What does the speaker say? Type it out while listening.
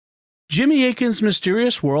Jimmy Akin's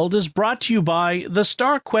Mysterious World is brought to you by the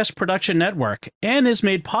Star Quest Production Network and is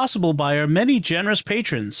made possible by our many generous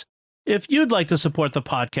patrons. If you'd like to support the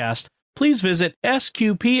podcast, please visit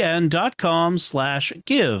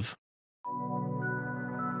sqpn.com/give.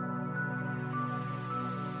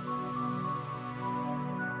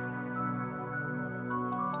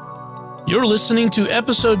 You're listening to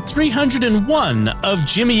episode 301 of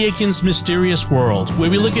Jimmy Akin's Mysterious World, where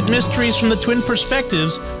we look at mysteries from the twin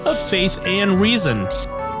perspectives of faith and reason.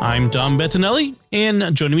 I'm Dom Bettinelli,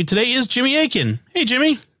 and joining me today is Jimmy Akin. Hey,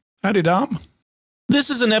 Jimmy. Howdy, Dom. This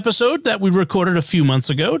is an episode that we recorded a few months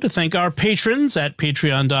ago to thank our patrons at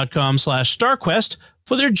patreon.com/StarQuest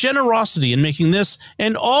for their generosity in making this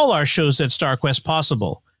and all our shows at StarQuest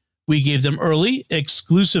possible. We gave them early,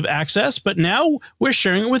 exclusive access, but now we're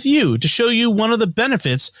sharing it with you to show you one of the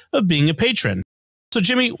benefits of being a patron. So,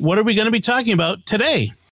 Jimmy, what are we going to be talking about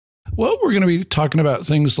today? Well, we're going to be talking about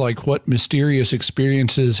things like what mysterious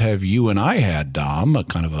experiences have you and I had, Dom, a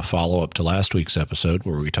kind of a follow-up to last week's episode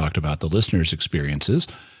where we talked about the listeners' experiences.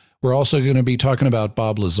 We're also going to be talking about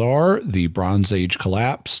Bob Lazar, the Bronze Age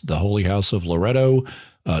collapse, the Holy House of Loretto,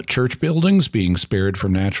 church buildings being spared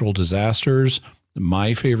from natural disasters,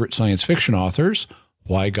 my favorite science fiction authors,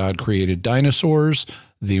 why God created dinosaurs,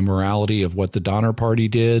 the morality of what the Donner Party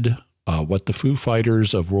did, what the Foo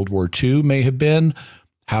Fighters of World War II may have been,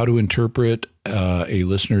 how to interpret a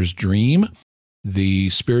listener's dream, the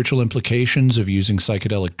spiritual implications of using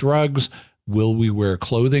psychedelic drugs, will we wear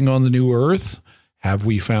clothing on the new Earth, have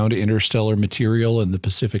we found interstellar material in the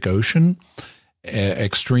Pacific Ocean,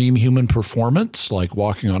 extreme human performance like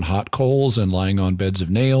walking on hot coals and lying on beds of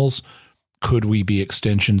nails, could we be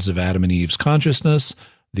extensions of Adam and Eve's consciousness?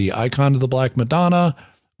 The icon of the Black Madonna?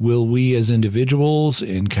 Will we as individuals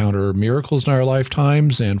encounter miracles in our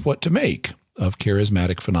lifetimes? And what to make of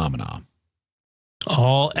charismatic phenomena?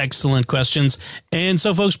 All excellent questions. And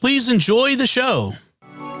so, folks, please enjoy the show.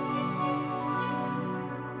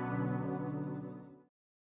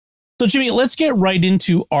 So, Jimmy, let's get right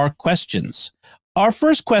into our questions. Our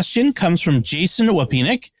first question comes from Jason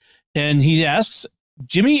Wapinick, and he asks,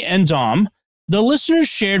 Jimmy and Dom, the listeners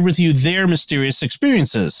shared with you their mysterious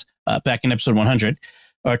experiences back in episode 100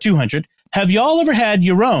 or 200. Have y'all ever had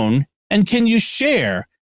your own, and can you share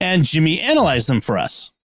and Jimmy analyze them for us?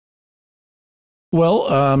 Well,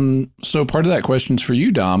 so part of that question's for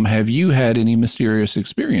you, Dom. Have you had any mysterious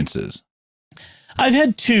experiences? I've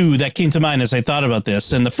had two that came to mind as I thought about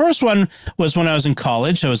this. And the first one was when I was in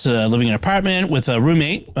college. I was living in an apartment with a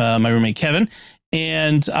roommate, my roommate Kevin,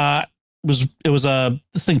 and it was I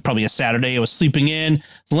think probably a Saturday. I was sleeping in,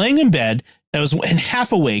 laying in bed. I was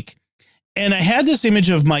half awake, and I had this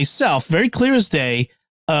image of myself, very clear as day,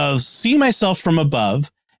 of seeing myself from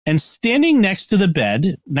above, and standing next to the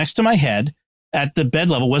bed, next to my head, at the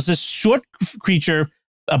bed level, was this short creature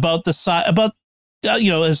about the size,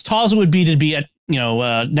 as tall as it would be at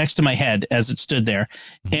next to my head as it stood there,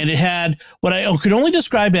 and it had what I could only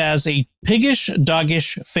describe as a piggish,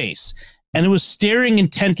 doggish face. And it was staring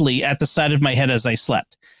intently at the side of my head as I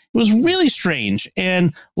slept. It was really strange.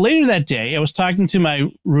 And later that day, I was talking to my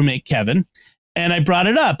roommate, Kevin, and I brought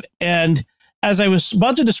it up. And as I was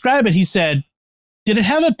about to describe it, he said, did it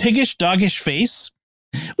have a piggish, doggish face?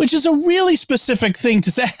 Which is a really specific thing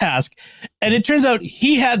to ask. And it turns out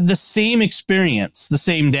he had the same experience the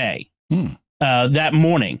same day, that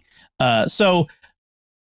morning. So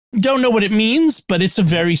don't know what it means, but it's a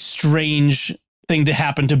very strange thing to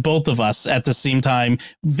happen to both of us at the same time,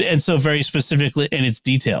 and so very specifically in its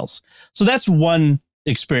details. So that's one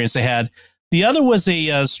experience I had. The other was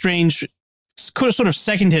a strange sort of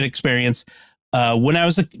secondhand experience. When I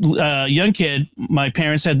was a young kid, my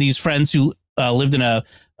parents had these friends who lived in a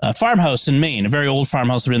farmhouse in Maine, a very old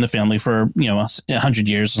farmhouse that had been in the family for 100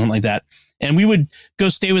 years or something like that. And we would go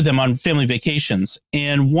stay with them on family vacations.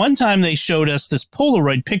 And one time they showed us this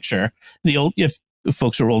Polaroid picture. If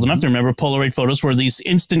folks are old enough to remember, Polaroid photos were these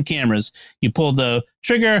instant cameras. You pulled the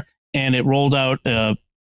trigger and it rolled out a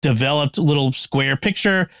developed little square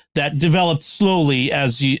picture that developed slowly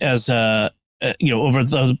as over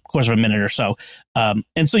the course of a minute or so.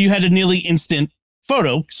 And so you had a nearly instant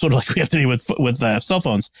photo, sort of like we have today with cell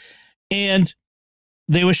phones. And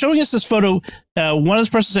they were showing us this photo. One of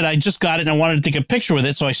the persons said, I just got it and I wanted to take a picture with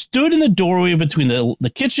it. So I stood in the doorway between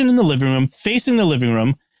the kitchen and the living room, facing the living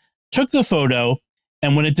room, took the photo.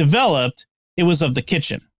 And when it developed, it was of the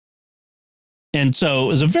kitchen. And so it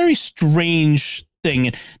was a very strange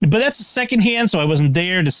thing. But that's secondhand, so I wasn't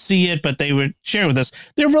there to see it, but they were sharing with us.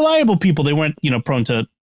 They're reliable people. They weren't, prone to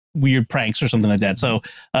weird pranks or something like that. So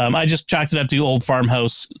I just chalked it up to old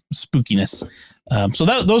farmhouse spookiness.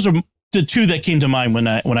 So those are the two that came to mind when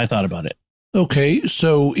I thought about it. Okay,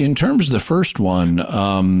 so in terms of the first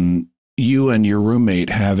one, you and your roommate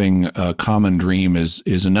having a common dream is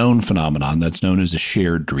a known phenomenon that's known as a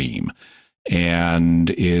shared dream, and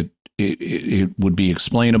it would be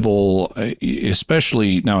explainable,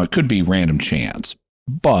 especially now. It could be random chance,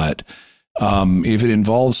 but if it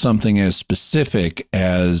involves something as specific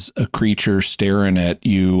as a creature staring at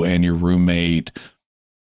you and your roommate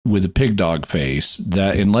with a pig dog face,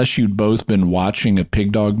 that unless you'd both been watching a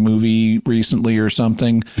pig dog movie recently or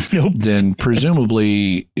something, Nope. then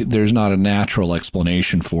presumably there's not a natural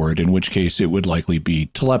explanation for it, in which case it would likely be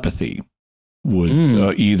telepathy,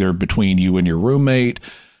 either between you and your roommate,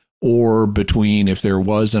 or between, if there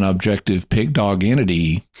was an objective pig dog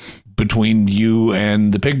entity, between you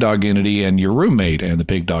and the pig dog entity and your roommate and the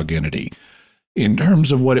pig dog entity. In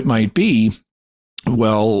terms of what it might be,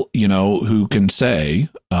 well, who can say?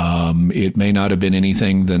 It may not have been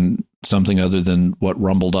anything than something other than what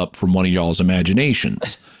rumbled up from one of y'all's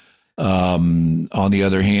imaginations. On the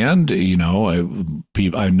other hand,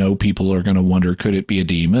 I know people are going to wonder, could it be a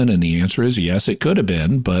demon? And the answer is yes, it could have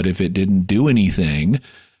been. But if it didn't do anything,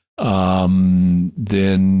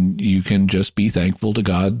 then you can just be thankful to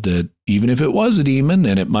God that even if it was a demon,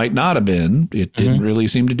 and it might not have been, it didn't really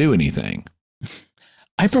seem to do anything.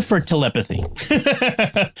 I prefer telepathy.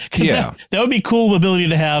 Yeah, that would be a cool ability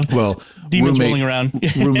to have. Well, demons rolling around.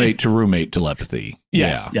 Roommate to roommate telepathy.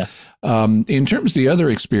 Yes, yeah. yes. In terms of the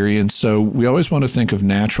other experience, so we always want to think of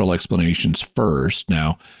natural explanations first.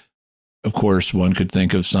 Now, of course, one could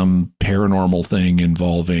think of some paranormal thing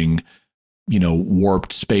involving,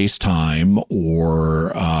 warped space-time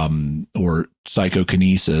or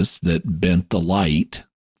psychokinesis that bent the light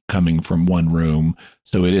coming from one room,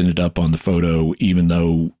 so it ended up on the photo, even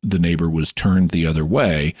though the neighbor was turned the other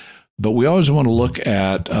way. But we always want to look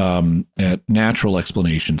at natural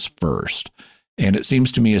explanations first. And it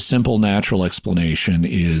seems to me a simple natural explanation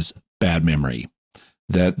is bad memory,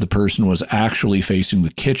 that the person was actually facing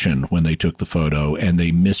the kitchen when they took the photo and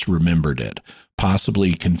they misremembered it,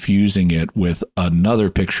 possibly confusing it with another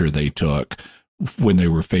picture they took when they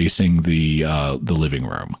were facing the living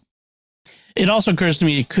room. It also occurs to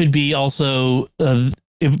me it could be also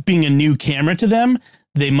if being a new camera to them,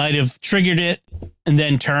 they might have triggered it and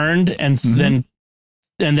then turned and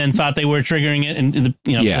then thought they were triggering it and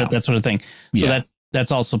that sort of thing. So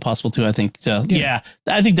that's also possible too, I think. So yeah,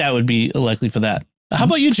 I think that would be likely for that. How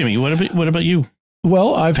about you, Jimmy? What about you?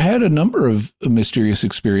 Well, I've had a number of mysterious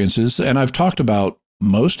experiences, and I've talked about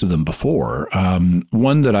most of them before.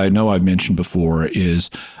 One that I know I've mentioned before is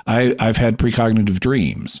I've had precognitive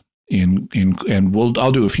dreams.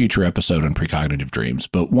 I'll do a future episode on precognitive dreams,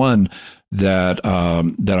 but one that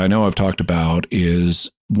I know I've talked about is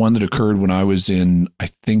one that occurred when I was in, I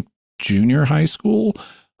think, junior high school.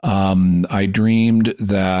 I dreamed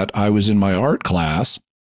that I was in my art class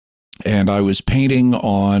and I was painting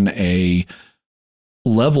on a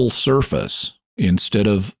level surface instead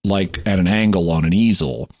of like at an angle on an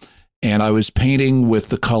easel. And I was painting with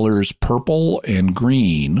the colors purple and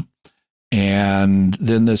green. And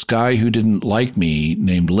then this guy who didn't like me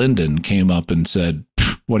named Lyndon came up and said,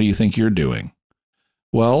 "What do you think you're doing?"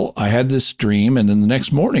 Well, I had this dream, and then the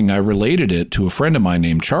next morning I related it to a friend of mine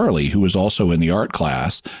named Charlie, who was also in the art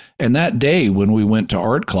class. And that day when we went to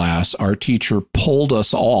art class, our teacher pulled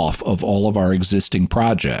us off of all of our existing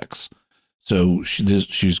projects. So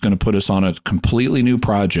she's going to put us on a completely new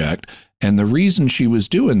project. And the reason she was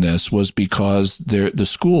doing this was because the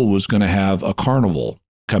school was going to have a carnival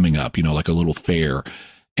coming up, like a little fair.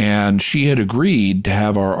 And she had agreed to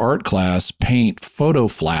have our art class paint photo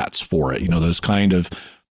flats for it, those kind of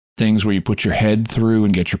things where you put your head through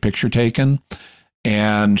and get your picture taken.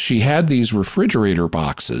 And she had these refrigerator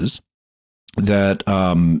boxes that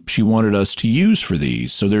she wanted us to use for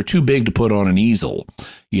these. So they're too big to put on an easel.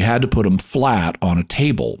 You had to put them flat on a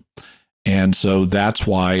table. And so that's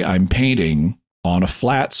why I'm painting on a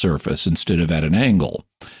flat surface instead of at an angle.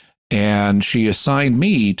 And she assigned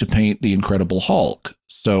me to paint the Incredible Hulk.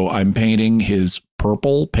 So I'm painting his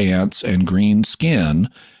purple pants and green skin.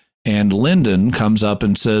 And Lyndon comes up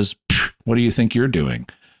and says, "What do you think you're doing?"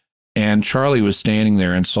 And Charlie was standing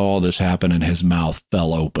there and saw this happen, and his mouth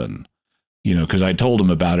fell open, because I told him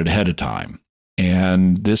about it ahead of time.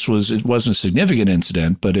 And it wasn't a significant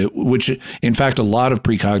incident, but which in fact, a lot of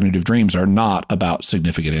precognitive dreams are not about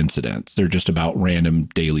significant incidents. They're just about random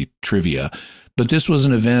daily trivia. But this was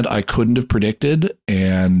an event I couldn't have predicted,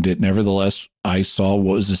 and nevertheless, I saw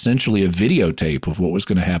what was essentially a videotape of what was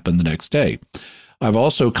going to happen the next day. I've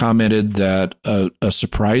also commented that a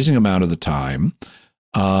surprising amount of the time,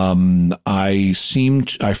 I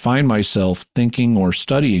find myself thinking or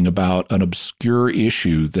studying about an obscure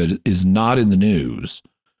issue that is not in the news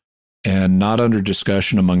and not under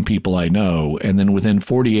discussion among people I know. And then within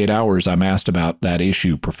 48 hours, I'm asked about that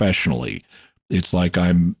issue professionally. It's like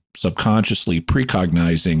I'm subconsciously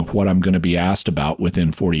precognizing what I'm going to be asked about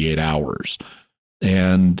within 48 hours.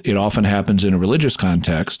 And it often happens in a religious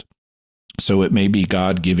context. So it may be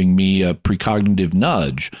God giving me a precognitive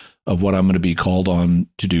nudge of what I'm going to be called on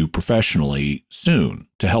to do professionally soon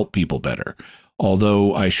to help people better.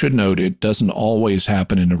 Although I should note it doesn't always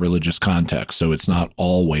happen in a religious context, so it's not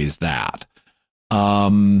always that.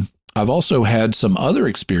 I've also had some other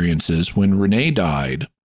experiences when Renee died,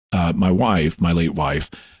 my late wife.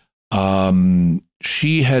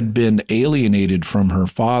 She had been alienated from her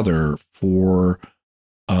father for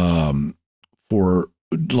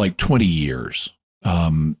like 20 years.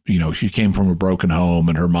 She came from a broken home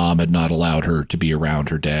and her mom had not allowed her to be around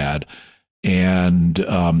her dad. And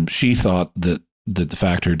she thought that the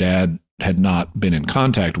fact her dad had not been in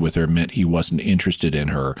contact with her meant he wasn't interested in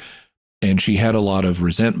her. And she had a lot of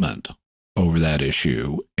resentment over that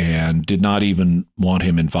issue and did not even want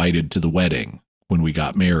him invited to the wedding when we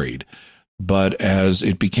got married. But as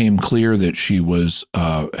it became clear that she was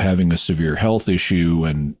having a severe health issue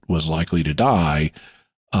and was likely to die,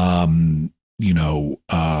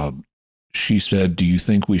 she said, "Do you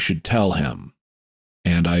think we should tell him?"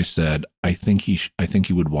 And I said, I think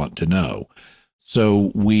he would want to know.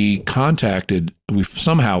 So we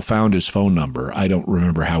somehow found his phone number. I don't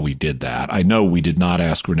remember how we did that. I know we did not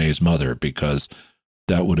ask Renee's mother because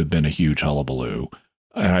that would have been a huge hullabaloo.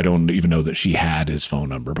 And I don't even know that she had his phone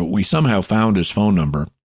number, but we somehow found his phone number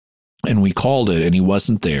and we called it and he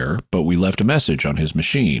wasn't there, but we left a message on his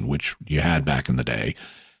machine, which you had back in the day.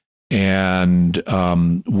 And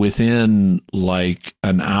within like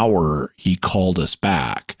an hour, he called us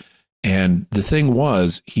back. And the thing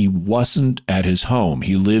was, he wasn't at his home.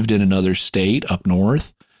 He lived in another state up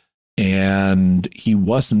north, and he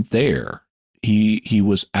wasn't there. He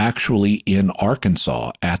was actually in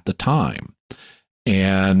Arkansas at the time,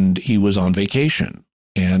 and he was on vacation.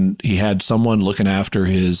 And he had someone looking after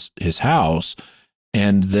his house,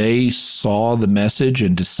 and they saw the message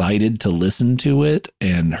and decided to listen to it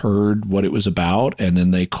and heard what it was about. And then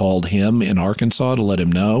they called him in Arkansas to let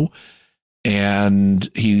him know. And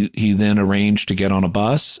he then arranged to get on a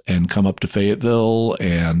bus and come up to Fayetteville.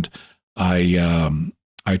 And I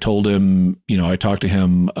told him, I talked to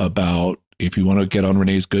him about, if you want to get on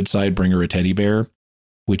Renee's good side, bring her a teddy bear,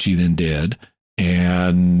 which he then did.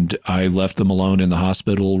 And I left them alone in the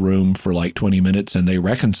hospital room for like 20 minutes and they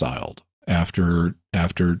reconciled after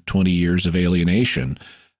 20 years of alienation.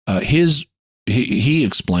 He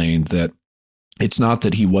explained that it's not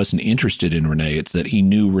that he wasn't interested in Renee, it's that he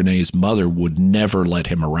knew Renee's mother would never let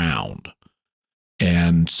him around.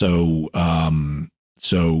 And so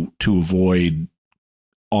to avoid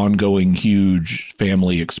ongoing huge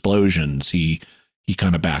family explosions, he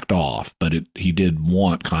kind of backed off, but he did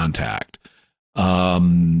want contact.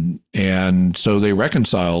 And so they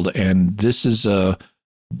reconciled, and this is a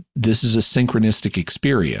synchronistic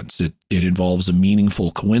experience. It involves a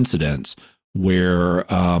meaningful coincidence where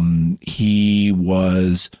he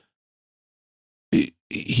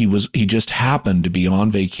just happened to be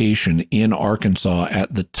on vacation in Arkansas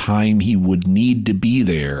at the time he would need to be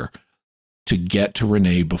there to get to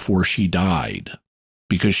Renee before she died.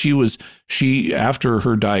 Because she after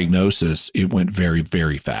her diagnosis, it went very,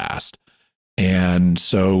 very fast. And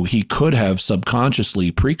so he could have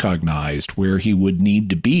subconsciously precognized where he would need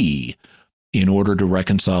to be in order to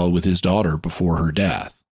reconcile with his daughter before her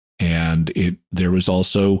death. And there was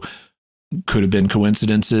also, could have been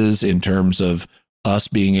coincidences in terms of us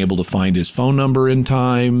being able to find his phone number in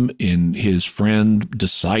time, in his friend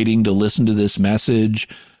deciding to listen to this message.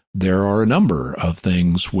 There are a number of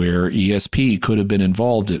things where ESP could have been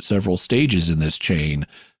involved at several stages in this chain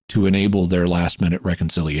to enable their last-minute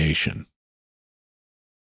reconciliation.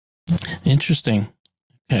 Interesting.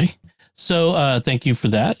 Okay. So thank you for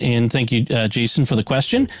that. And thank you, Jason, for the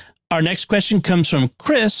question. Our next question comes from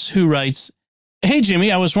Chris, who writes, "Hey,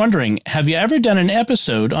 Jimmy, I was wondering, have you ever done an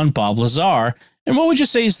episode on Bob Lazar? And what would you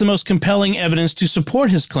say is the most compelling evidence to support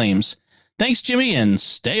his claims? Thanks, Jimmy, and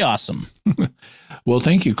stay awesome." Well,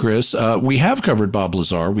 thank you, Chris. We have covered Bob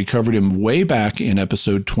Lazar. We covered him way back in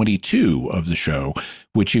episode 22 of the show,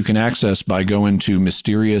 which you can access by going to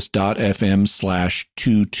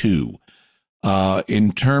mysterious.fm/22.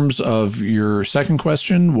 In terms of your second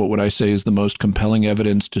question, what would I say is the most compelling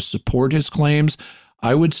evidence to support his claims?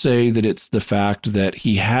 I would say that it's the fact that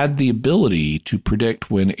he had the ability to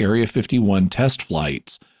predict when Area 51 test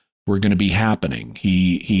flights were going to be happening.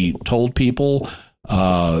 He told people,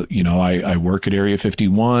 I work at Area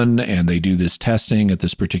 51 and they do this testing at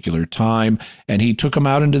this particular time. And he took them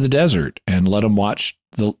out into the desert and let them watch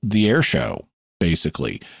the air show,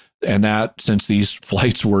 basically. And that, since these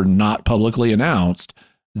flights were not publicly announced,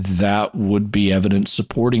 that would be evidence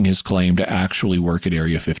supporting his claim to actually work at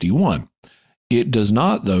Area 51. It does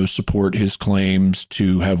not, though, support his claims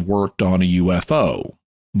to have worked on a UFO.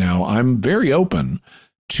 Now, I'm very open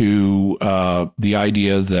to the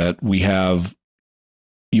idea that we have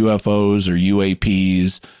UFOs or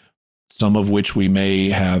UAPs, some of which we may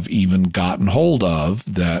have even gotten hold of,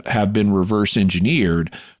 that have been reverse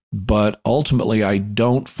engineered. But ultimately, I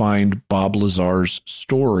don't find Bob Lazar's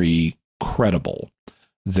story credible.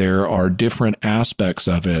 There are different aspects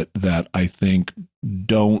of it that I think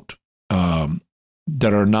don't,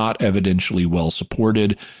 that are not evidentially well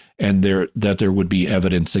supported, and that there would be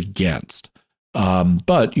evidence against.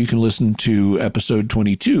 But you can listen to episode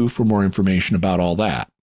 22 for more information about all that.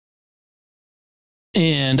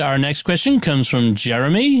 And our next question comes from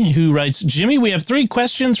Jeremy, who writes, Jimmy, we have 3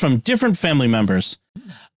 questions from different family members.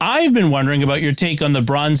 I've been wondering about your take on the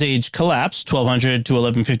Bronze Age collapse, 1200 to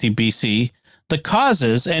 1150 BC, the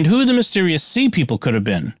causes, and who the mysterious sea people could have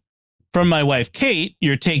been. From my wife, Kate,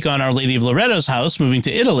 your take on Our Lady of Loretto's house moving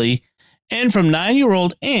to Italy, and from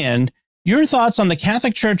 9-year-old Anne, your thoughts on the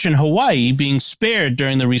Catholic Church in Hawaii being spared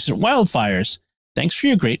during the recent wildfires. Thanks for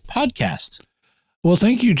your great podcast. Well,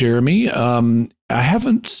 thank you, Jeremy. I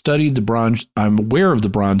haven't studied I'm aware of the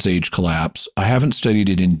Bronze Age collapse. I haven't studied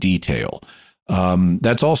it in detail.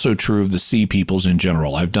 That's also true of the Sea Peoples in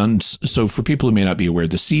general. So for people who may not be aware,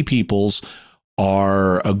 the Sea Peoples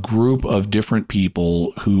are a group of different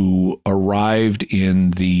people who arrived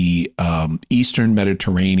in the Eastern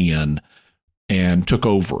Mediterranean and took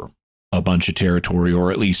over a bunch of territory,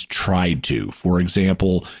 or at least tried to. For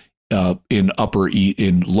example, in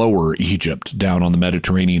lower Egypt, down on the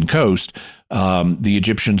Mediterranean coast, the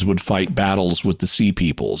Egyptians would fight battles with the Sea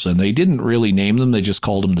Peoples, and they didn't really name them. They just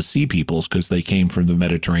called them the Sea Peoples because they came from the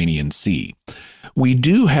Mediterranean Sea. We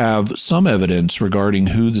do have some evidence regarding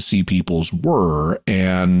who the Sea Peoples were,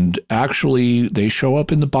 and actually they show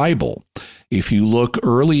up in the Bible. If you look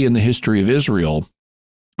early in the history of Israel,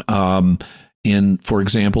 in, for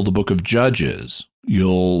example, the book of Judges,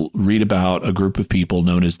 you'll read about a group of people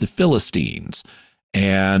known as the Philistines.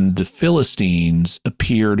 And the Philistines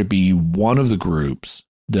appear to be one of the groups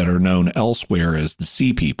that are known elsewhere as the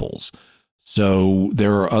Sea Peoples. So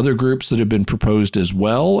there are other groups that have been proposed as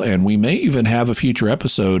well, and we may even have a future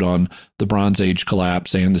episode on the Bronze Age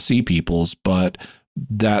collapse and the Sea Peoples, but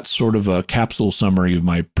that's sort of a capsule summary of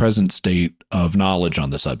my present state of knowledge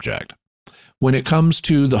on the subject. When it comes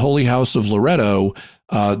to the Holy House of Loretto,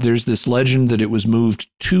 there's this legend that it was moved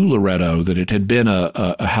to Loretto, that it had been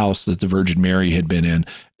a house that the Virgin Mary had been in,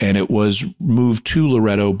 and it was moved to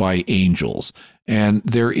Loretto by angels. And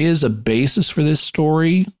there is a basis for this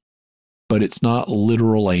story, but it's not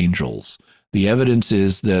literal angels. The evidence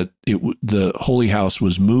is that the Holy House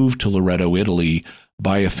was moved to Loretto, Italy,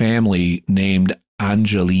 by a family named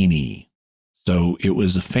Angelini. So it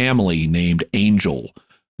was a family named Angel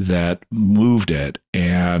that moved it,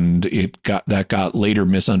 and that got later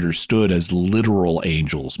misunderstood as literal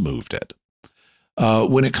angels moved it.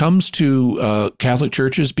 When it comes to Catholic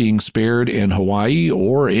churches being spared in Hawaii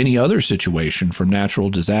or any other situation from natural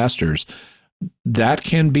disasters, that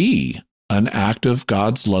can be an act of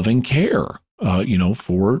God's loving care,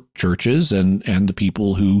 for churches and the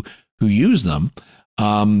people who use them.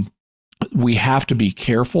 We have to be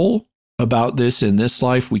careful about this in this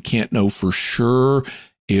life. We can't know for sure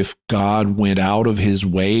if God went out of his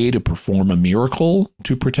way to perform a miracle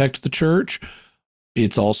to protect the church.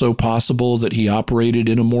 It's also possible that he operated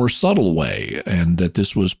in a more subtle way, and that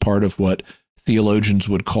this was part of what theologians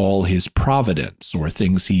would call his providence, or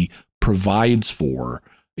things he provides for.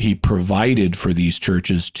 He provided for these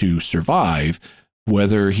churches to survive,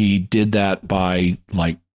 whether he did that by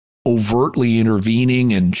overtly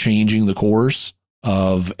intervening and changing the course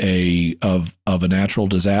of a natural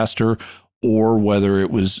disaster, or whether it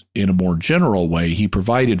was in a more general way. He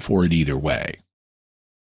provided for it either way.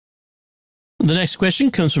 The next question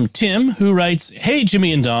comes from Tim, who writes, Hey,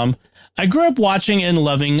 Jimmy and Dom, I grew up watching and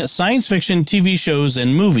loving science fiction TV shows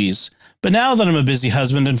and movies, but now that I'm a busy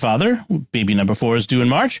husband and father, baby number 4 is due in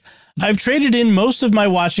March, I've traded in most of my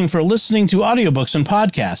watching for listening to audiobooks and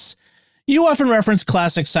podcasts. You often reference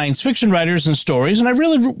classic science fiction writers and stories, and I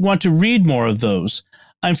really want to read more of those.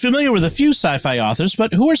 I'm familiar with a few sci-fi authors,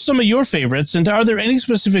 but who are some of your favorites, and are there any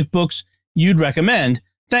specific books you'd recommend?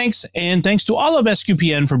 Thanks, and thanks to all of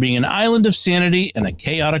SQPN for being an island of sanity in a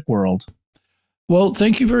chaotic world. Well,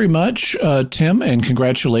 thank you very much, Tim, and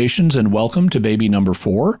congratulations and welcome to baby number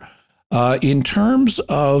 4. In terms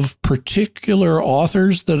of particular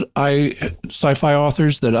authors sci-fi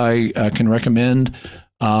authors that I can recommend,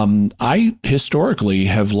 I historically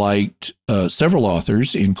have liked several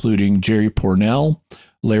authors, including Jerry Pournelle,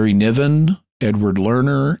 Larry Niven, Edward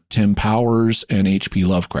Lerner, Tim Powers, and H.P.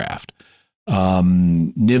 Lovecraft.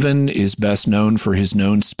 Niven is best known for his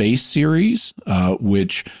Known Space series,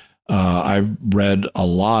 which I've read a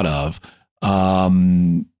lot of.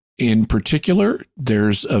 In particular,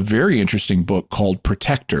 there's a very interesting book called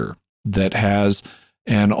Protector that has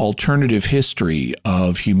an alternative history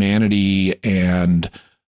of humanity and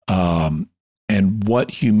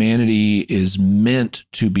what humanity is meant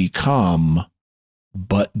to become,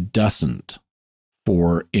 but doesn't,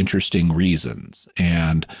 for interesting reasons.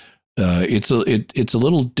 And it's a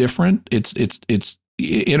little different. It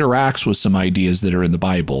interacts with some ideas that are in the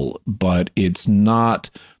Bible, but it's not.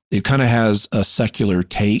 It kind of has a secular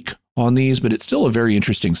take on these, but it's still a very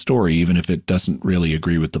interesting story, even if it doesn't really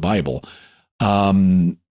agree with the Bible.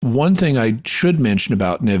 One thing I should mention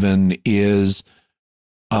about Niven is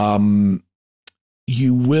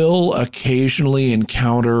you will occasionally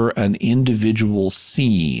encounter an individual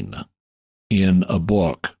scene in a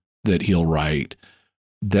book that he'll write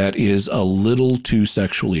that is a little too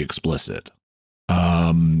sexually explicit.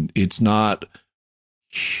 It's not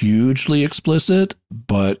hugely explicit,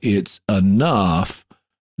 but it's enough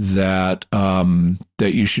that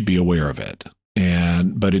that you should be aware of it.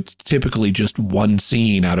 But it's typically just one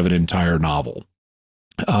scene out of an entire novel.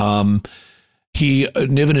 Niven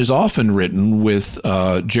is often written with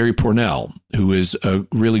Jerry Pournelle, who is a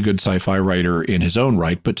really good sci-fi writer in his own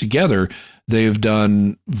right, but together they've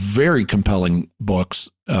done very compelling books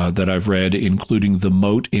that I've read, including The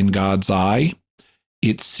Mote in God's Eye,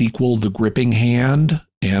 its sequel, The Gripping Hand,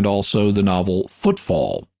 and also the novel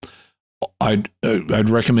Footfall. I'd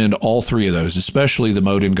recommend all three of those, especially The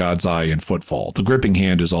Mote in God's Eye and Footfall. The Gripping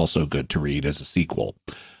Hand is also good to read as a sequel.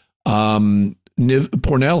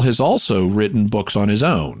 Pournelle has also written books on his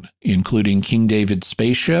own, including King David's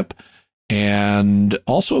Spaceship and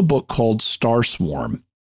also a book called Star Swarm,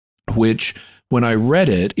 which when I read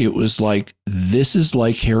it, it was like, this is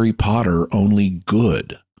like Harry Potter, only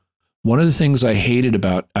good. One of the things I hated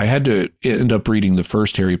I had to end up reading the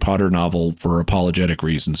first Harry Potter novel for apologetic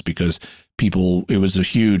reasons because it was a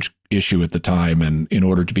huge issue at the time. And in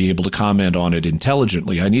order to be able to comment on it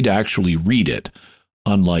intelligently, I need to actually read it,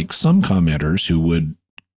 unlike some commenters who would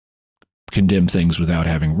condemn things without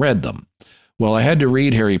having read them. Well, I had to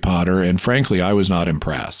read Harry Potter, and frankly, I was not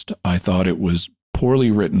impressed. I thought it was poorly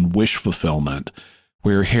written wish fulfillment,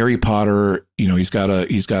 where Harry Potter, he's got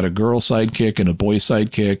a girl sidekick and a boy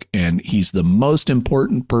sidekick, and he's the most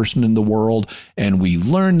important person in the world, and we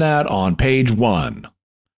learn that on page 1.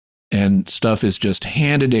 And stuff is just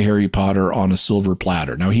handed to Harry Potter on a silver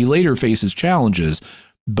platter. Now, he later faces challenges,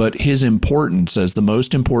 but his importance as the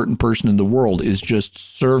most important person in the world is just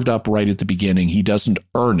served up right at the beginning. He doesn't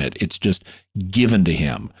earn it. It's just given to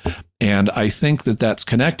him. And I think that that's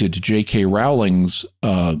connected to J.K. Rowling's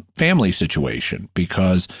family situation,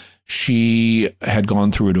 because she had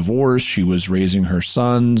gone through a divorce. She was raising her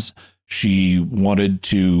sons. She wanted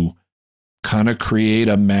to kind of create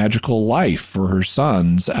a magical life for her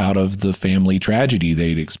sons out of the family tragedy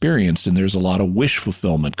they'd experienced. And there's a lot of wish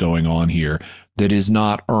fulfillment going on here that is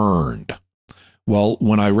not earned. Well,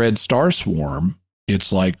 when I read Star Swarm,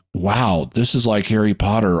 it's like, wow, this is like Harry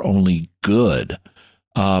Potter, only good.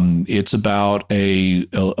 It's about a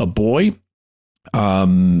boy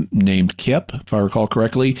named Kip, if I recall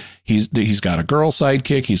correctly. He's got a girl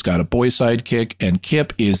sidekick, he's got a boy sidekick, and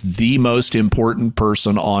Kip is the most important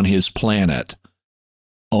person on his planet.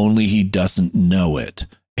 Only he doesn't know it,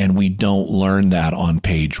 and we don't learn that on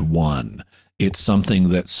page 1. It's something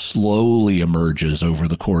that slowly emerges over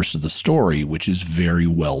the course of the story, which is very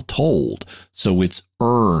well told. So it's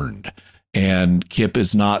earned, and Kip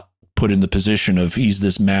is not put in the position of he's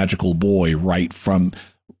this magical boy right from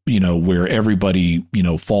where everybody,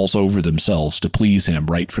 falls over themselves to please him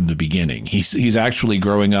right from the beginning. He's actually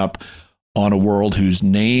growing up on a world whose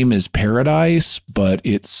name is Paradise, but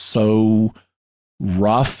it's so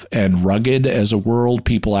rough and rugged as a world,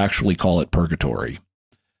 people actually call it Purgatory.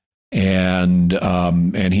 And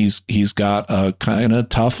he's got a kind of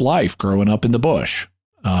tough life growing up in the bush.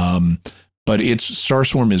 But Star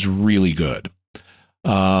Swarm is really good.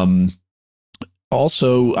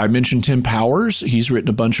 Also, I mentioned Tim Powers. He's written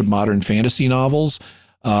a bunch of modern fantasy novels.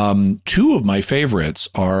 2 of my favorites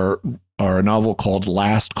are a novel called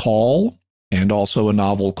Last Call and also a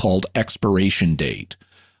novel called Expiration Date.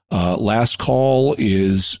 Last Call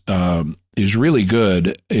is is really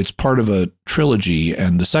good. It's part of a trilogy,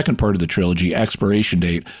 and the second part of the trilogy, Expiration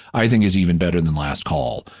Date, I think is even better than Last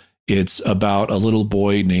Call. It's about a little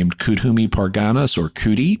boy named Kudhumi Parganas, or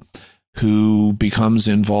Cootie, who becomes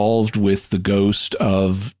involved with the ghost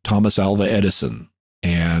of Thomas Alva Edison,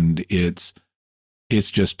 and it's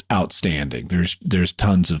just outstanding. There's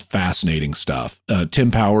tons of fascinating stuff.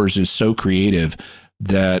 Tim Powers is so creative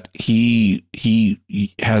that he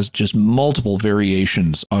has just multiple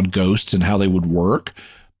variations on ghosts and how they would work,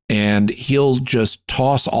 and he'll just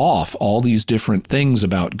toss off all these different things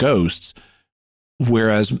about ghosts,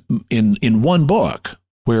 whereas in one book,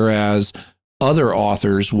 whereas other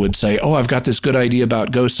authors would say, oh, I've got this good idea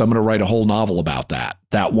about ghosts, I'm going to write a whole novel about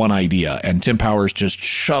that one idea. And Tim Powers just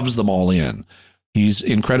shoves them all in. He's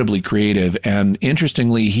incredibly creative. And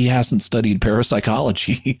interestingly, he hasn't studied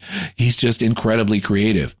parapsychology. He's just incredibly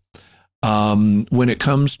creative. When it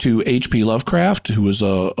comes to H.P. Lovecraft, who was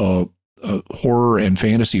a horror and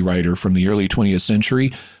fantasy writer from the early 20th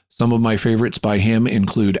century, some of my favorites by him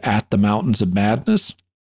include At the Mountains of Madness,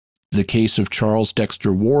 The Case of Charles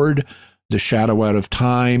Dexter Ward, The Shadow Out of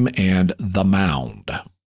Time, and The Mound.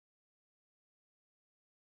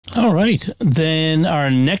 All right. Then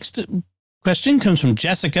our next question comes from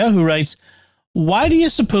Jessica, who writes, why do you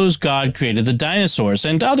suppose God created the dinosaurs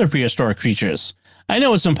and other prehistoric creatures? I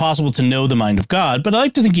know it's impossible to know the mind of God, but I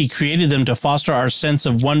like to think he created them to foster our sense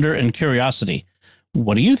of wonder and curiosity.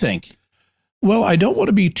 What do you think? Well, I don't want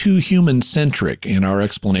to be too human-centric in our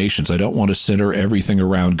explanations. I don't want to center everything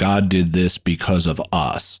around God did this because of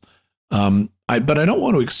us. But I don't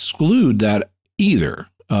want to exclude that either.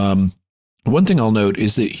 One thing I'll note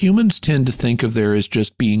is that humans tend to think of there as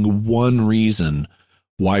just being one reason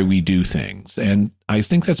why we do things. And I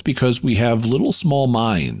think that's because we have little small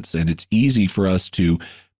minds, and it's easy for us to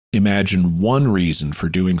imagine one reason for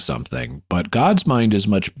doing something. But God's mind is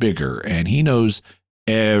much bigger, and he knows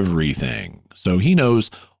everything. So he knows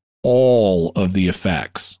all of the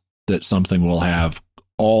effects that something will have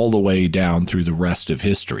all the way down through the rest of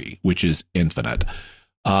history, which is infinite.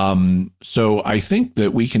 So I think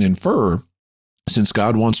that we can infer, since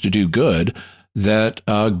God wants to do good, that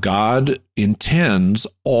God intends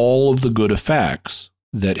all of the good effects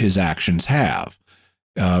that his actions have.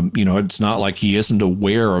 It's not like he isn't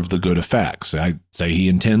aware of the good effects. I say he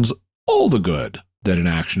intends all the good that an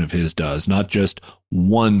action of his does, not just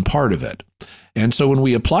one part of it. And so when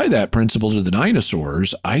we apply that principle to the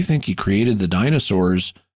dinosaurs, I think he created the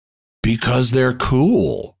dinosaurs because they're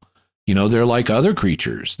cool. They're like other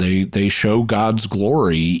creatures. They show God's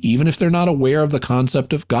glory, even if they're not aware of the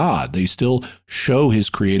concept of God. They still show his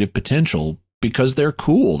creative potential because they're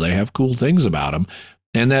cool. They have cool things about them.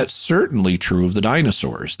 And that's certainly true of the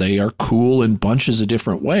dinosaurs. They are cool in bunches of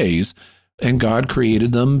different ways, and God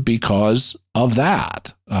created them because of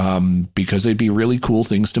that, because they'd be really cool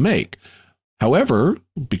things to make. However,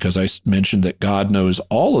 because I mentioned that God knows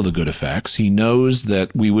all of the good effects, he knows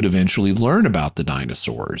that we would eventually learn about the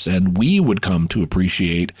dinosaurs, and we would come to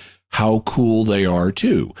appreciate how cool they are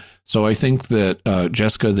too. So I think that,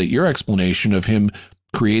 Jessica, that your explanation of him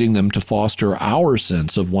creating them to foster our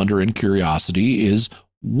sense of wonder and curiosity is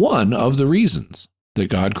one of the reasons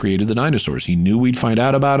that God created the dinosaurs. He knew we'd find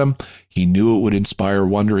out about them. He knew it would inspire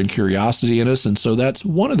wonder and curiosity in us, and so that's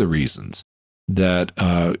one of the reasons that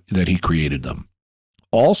he created them.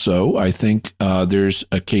 Also, I think there's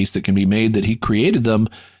a case that can be made that he created them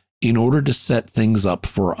in order to set things up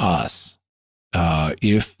for us.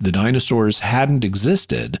 If the dinosaurs hadn't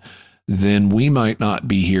existed, then we might not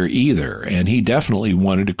be here either. And he definitely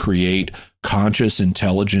wanted to create conscious,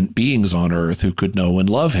 intelligent beings on Earth who could know and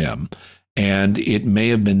love him. And it may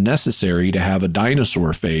have been necessary to have a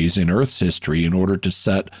dinosaur phase in Earth's history in order to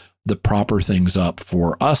set the proper things up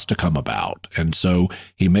for us to come about. And so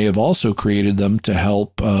he may have also created them to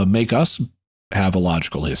help make us have a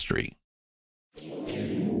logical history.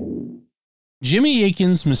 Jimmy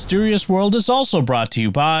Akin's Mysterious World is also brought to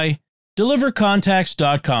you by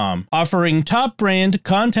DeliverContacts.com, offering top brand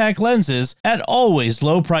contact lenses at always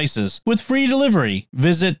low prices with free delivery.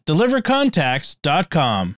 Visit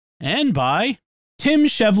DeliverContacts.com. And by Tim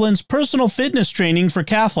Shevlin's Personal Fitness Training for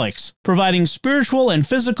Catholics, providing spiritual and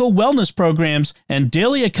physical wellness programs and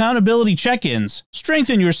daily accountability check-ins.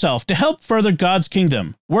 Strengthen yourself to help further God's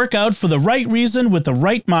kingdom. Work out for the right reason with the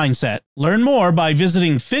right mindset. Learn more by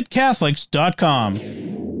visiting fitcatholics.com.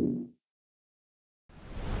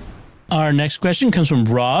 Our next question comes from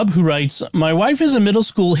Rob, who writes, my wife is a middle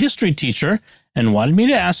school history teacher and wanted me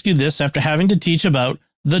to ask you this after having to teach about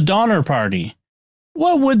the Donner Party.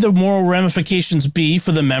 What would the moral ramifications be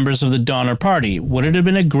for the members of the Donner Party? Would it have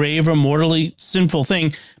been a grave or mortally sinful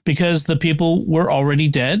thing because the people were already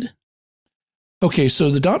dead? Okay, so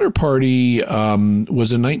the Donner Party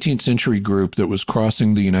was a 19th century group that was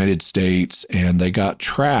crossing the United States, and they got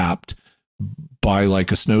trapped by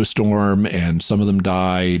like a snowstorm, and some of them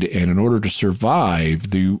died. And in order to survive,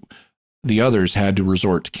 the others had to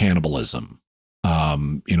resort to cannibalism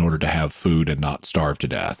in order to have food and not starve to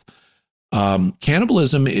death.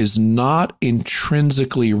 Cannibalism is not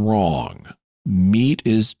intrinsically wrong. Meat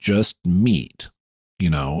is just meat,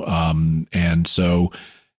 and so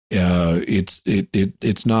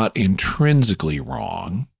it's not intrinsically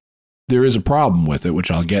wrong. There is a problem with it, which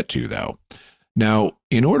I'll get to, though. Now,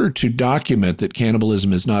 in order to document that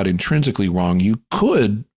cannibalism is not intrinsically wrong, you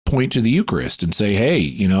could point to the Eucharist and say,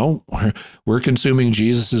 hey, we're consuming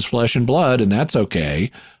Jesus's flesh and blood, and that's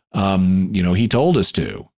okay. He told us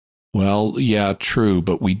to. Well, yeah, true,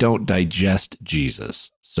 but we don't digest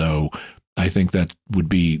Jesus. So I think that would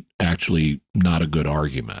be actually not a good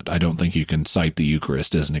argument. I don't think you can cite the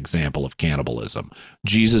Eucharist as an example of cannibalism.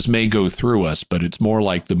 Jesus may go through us, but it's more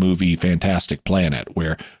like the movie Fantastic Planet,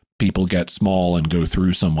 where people get small and go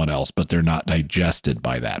through someone else, but they're not digested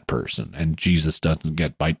by that person. And Jesus doesn't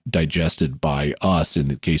get digested by us in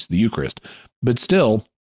the case of the Eucharist. But still,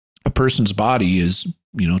 a person's body is,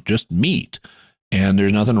 just meat. And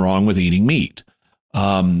there's nothing wrong with eating meat.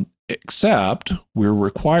 Except we're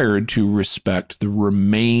required to respect the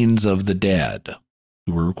remains of the dead.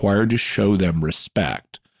 We're required to show them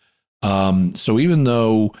respect. So even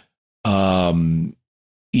though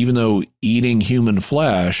eating human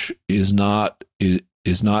flesh is not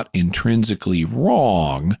intrinsically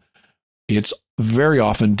wrong, it's very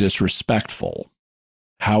often disrespectful.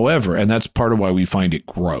 However, and that's part of why we find it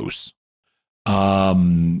gross.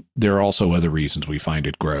 There are also other reasons we find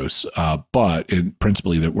it gross, but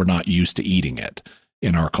principally that we're not used to eating it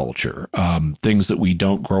in our culture. Things that we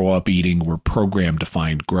don't grow up eating, we're programmed to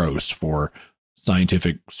find gross for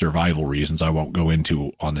scientific survival reasons I won't go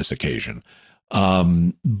into on this occasion.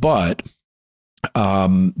 But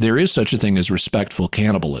there is such a thing as respectful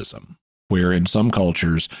cannibalism, where in some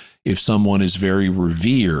cultures, if someone is very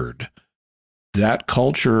revered, that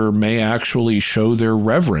culture may actually show their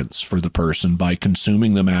reverence for the person by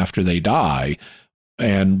consuming them after they die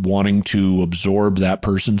and wanting to absorb that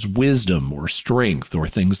person's wisdom or strength or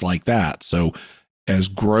things like that. So as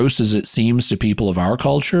gross as it seems to people of our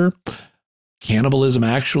culture, cannibalism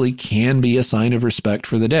actually can be a sign of respect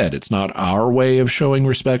for the dead. It's not our way of showing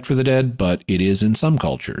respect for the dead, but it is in some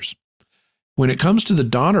cultures. When it comes to the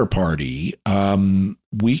Donner Party,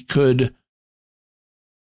 we could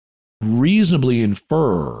reasonably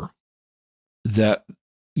infer that,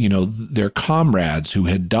 their comrades who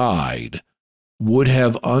had died would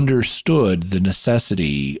have understood the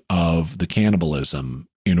necessity of the cannibalism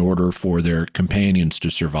in order for their companions to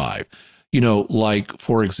survive. Like,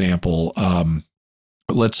 for example,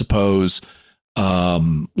 let's suppose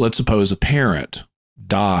a parent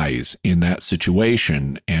dies in that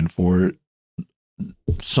situation, and for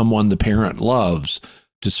someone the parent loves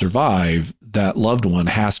to survive, that loved one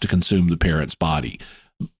has to consume the parent's body.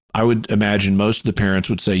 I would imagine most of the parents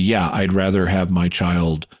would say, yeah, I'd rather have my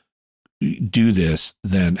child do this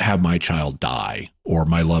than have my child die or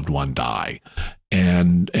my loved one die.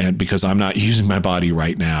 And because I'm not using my body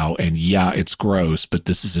right now, and yeah, it's gross, but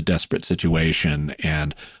this is a desperate situation,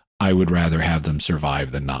 and I would rather have them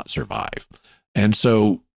survive than not survive. And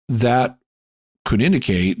so that could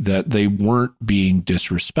indicate that they weren't being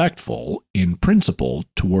disrespectful in principle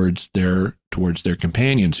towards their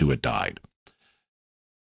companions who had died.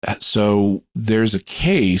 So there's a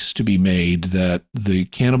case to be made that the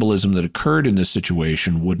cannibalism that occurred in this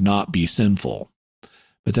situation would not be sinful.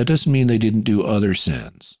 But that doesn't mean they didn't do other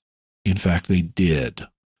sins. In fact, they did.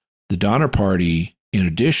 The Donner Party, in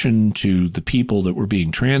addition to the people that were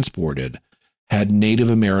being transported, had Native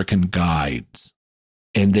American guides.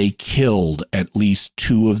 And they killed at least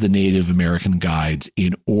 2 of the Native American guides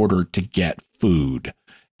in order to get food.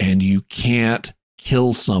 And you can't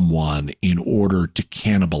kill someone in order to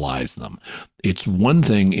cannibalize them. It's one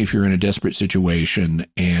thing if you're in a desperate situation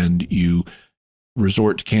and you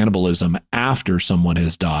resort to cannibalism after someone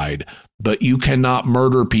has died, but you cannot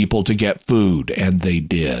murder people to get food, and they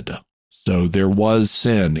did. So there was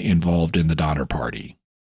sin involved in the Donner Party.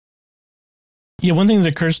 Yeah, one thing that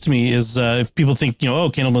occurs to me is if people think,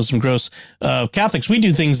 cannibalism gross, Catholics, we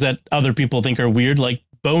do things that other people think are weird, like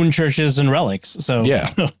bone churches and relics. So,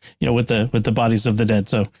 yeah, with the bodies of the dead.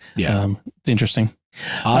 So, yeah, it's interesting.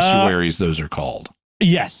 Ossuaries, those are called.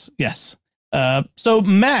 Yes. So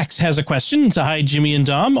Max has a question. So, hi, Jimmy and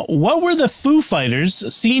Dom. What were the Foo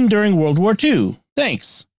Fighters seen during World War II?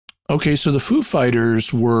 Thanks. Okay, so the Foo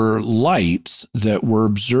Fighters were lights that were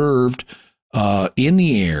observed in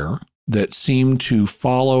the air that seem to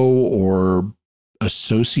follow or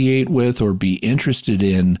associate with or be interested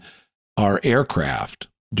in our aircraft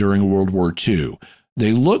during World War II.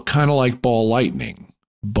 They look kind of like ball lightning,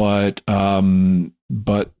 but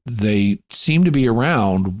they seem to be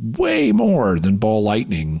around way more than ball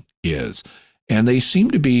lightning is. And they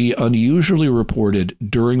seem to be unusually reported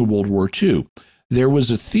during World War II. There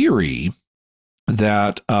was a theory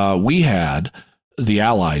that the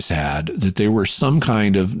Allies had, that they were some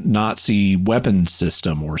kind of Nazi weapons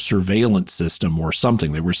system or surveillance system or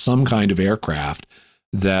something. There was some kind of aircraft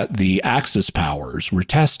that the Axis powers were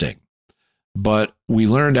testing. But we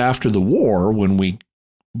learned after the war, when we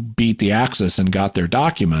beat the Axis and got their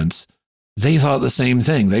documents, they thought the same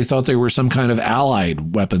thing. They thought they were some kind of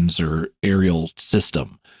Allied weapons or aerial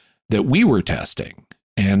system that we were testing.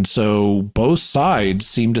 And so both sides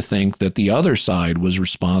seem to think that the other side was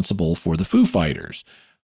responsible for the Foo Fighters.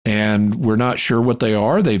 And we're not sure what they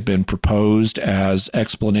are. They've been proposed as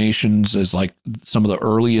explanations as like some of the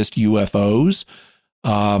earliest UFOs.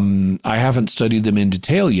 I haven't studied them in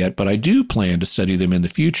detail yet, but I do plan to study them in the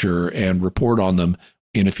future and report on them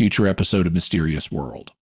in a future episode of Mysterious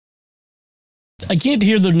World. I can't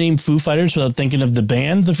hear the name Foo Fighters without thinking of the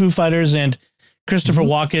band, the Foo Fighters, and Christopher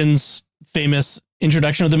Walken's famous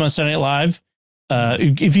introduction of them on Saturday Night Live.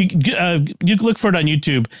 If you can look for it on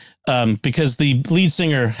YouTube, because the lead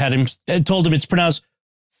singer had told him it's pronounced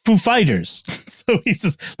Foo Fighters. So he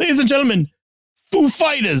says, "Ladies and gentlemen, Foo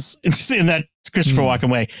Fighters," in that Christopher Walken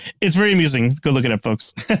way. It's very amusing. Go look it up,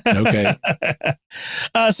 folks. Okay.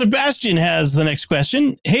 Sebastian has the next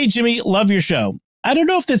question. Hey, Jimmy, love your show. I don't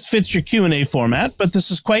know if this fits your Q&A format, but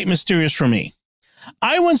this is quite mysterious for me.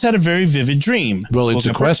 I once had a very vivid dream. Well, it's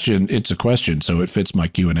a question. It's a question, so it fits my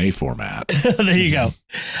Q&A format. There you go.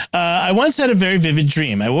 I once had a very vivid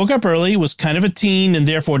dream. I woke up early, was kind of a teen, and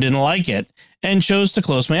therefore didn't like it, and chose to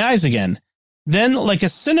close my eyes again. Then, like a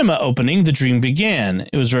cinema opening, the dream began.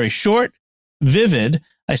 It was very short, vivid.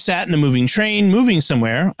 I sat in a moving train, moving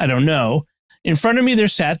somewhere, I don't know. In front of me, there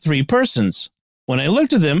sat 3 persons. When I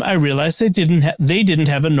looked at them, I realized they didn't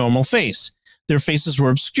have a normal face. Their faces were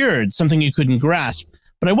obscured, something you couldn't grasp,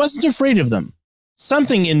 but I wasn't afraid of them.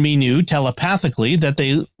 Something in me knew telepathically that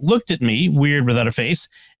they looked at me, weird without a face,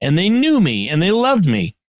 and they knew me, and they loved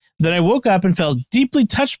me. Then I woke up and felt deeply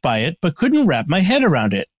touched by it, but couldn't wrap my head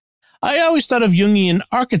around it. I always thought of Jungian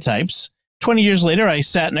archetypes. 20 years later, I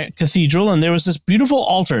sat in a cathedral, and there was this beautiful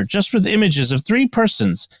altar just with images of 3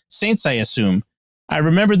 persons, saints, I assume. I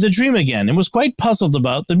remembered the dream again and was quite puzzled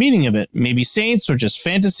about the meaning of it. Maybe saints or just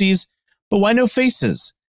fantasies, but why no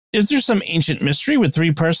faces? Is there some ancient mystery with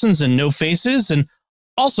 3 persons and no faces? And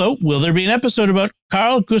also, will there be an episode about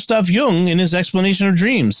Carl Gustav Jung and his explanation of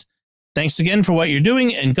dreams? Thanks again for what you're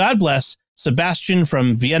doing, and God bless, Sebastian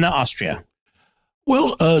from Vienna, Austria.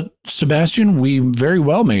 Well, Sebastian, we very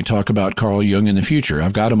well may talk about Carl Jung in the future.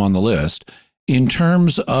 I've got him on the list. In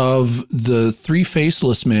terms of the 3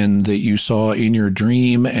 faceless men that you saw in your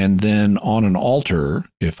dream and then on an altar,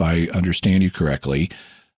 if I understand you correctly,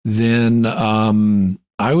 then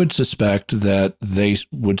I would suspect that they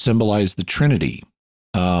would symbolize the Trinity.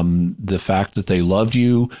 The fact that they loved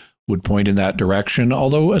you would point in that direction,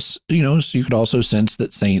 although, you could also sense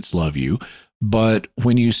that saints love you. But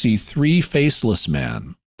when you see 3 faceless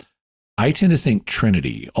men, I tend to think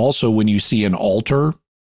Trinity. Also, when you see an altar,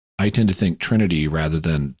 I tend to think Trinity rather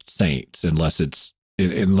than saints, unless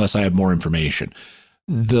I have more information.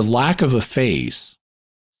 The lack of a face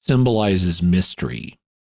symbolizes mystery.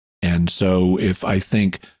 And so if I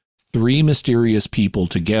think 3 mysterious people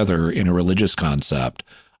together in a religious concept,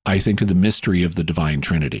 I think of the mystery of the divine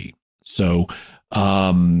Trinity. So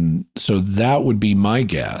that would be my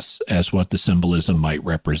guess as what the symbolism might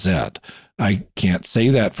represent. I can't say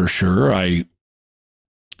that for sure.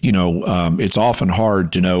 It's often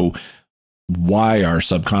hard to know why our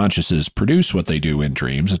subconsciouses produce what they do in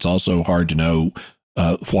dreams. It's also hard to know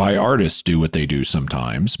why artists do what they do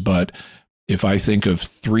sometimes. But if I think of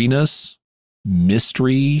threeness,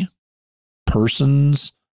 mystery,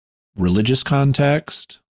 persons, religious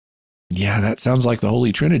context, yeah, that sounds like the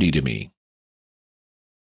Holy Trinity to me.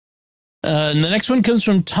 And the next one comes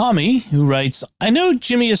from Tommy, who writes, I know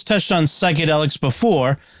Jimmy has touched on psychedelics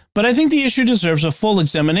before, but I think the issue deserves a full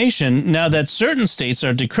examination now that certain states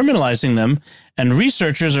are decriminalizing them and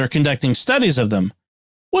researchers are conducting studies of them.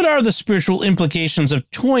 What are the spiritual implications of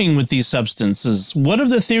toying with these substances? What are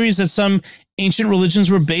the theories that some ancient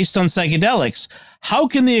religions were based on psychedelics? How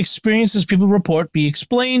can the experiences people report be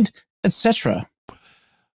explained, etc.?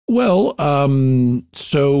 Well,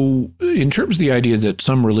 so in terms of the idea that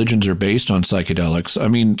some religions are based on psychedelics, I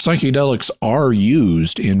mean, psychedelics are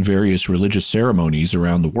used in various religious ceremonies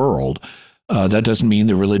around the world. That doesn't mean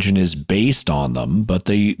the religion is based on them, but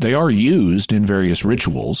they are used in various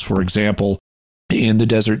rituals. For example, in the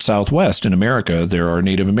desert Southwest in America, there are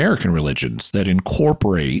Native American religions that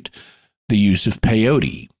incorporate the use of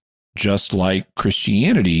peyote, just like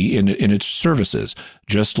Christianity in its services,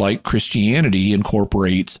 just like Christianity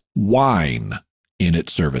incorporates wine in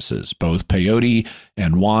its services. Both peyote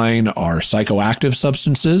and wine are psychoactive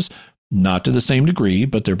substances, not to the same degree,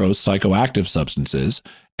 but they're both psychoactive substances,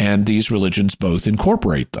 and these religions both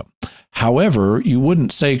incorporate them. However, you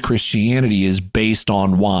wouldn't say Christianity is based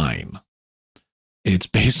on wine. It's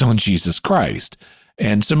based on Jesus Christ.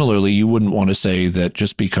 And similarly, you wouldn't want to say that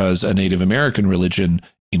just because a Native American religion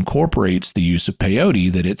incorporates the use of peyote,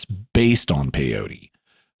 that it's based on peyote.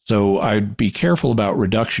 So I'd be careful about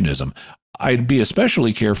reductionism. I'd be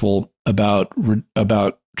especially careful about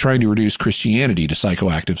trying to reduce Christianity to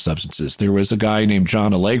psychoactive substances. There was a guy named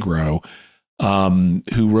John Allegro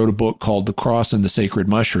who wrote a book called The Cross and the Sacred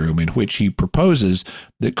Mushroom, in which he proposes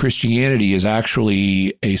that Christianity is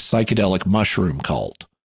actually a psychedelic mushroom cult,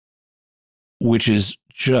 which is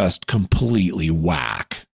just completely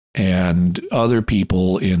whack. And other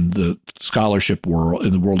people in the scholarship world,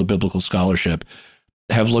 in the world of biblical scholarship,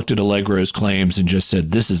 have looked at Allegro's claims and just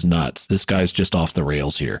said, this is nuts. This guy's just off the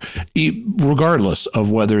rails here. Regardless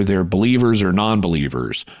of whether they're believers or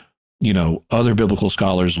non-believers, you know, other biblical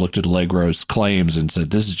scholars looked at Allegro's claims and said,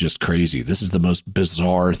 this is just crazy. This is the most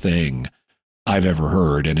bizarre thing I've ever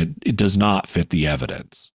heard, and it does not fit the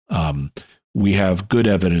evidence. We have good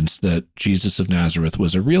evidence that Jesus of Nazareth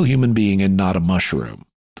was a real human being and not a mushroom.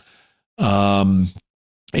 In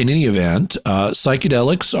any event,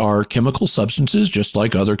 psychedelics are chemical substances, just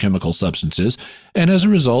like other chemical substances, and as a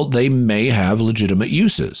result, they may have legitimate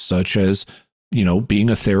uses, such as, you know,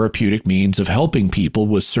 being a therapeutic means of helping people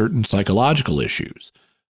with certain psychological issues.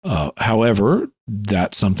 However,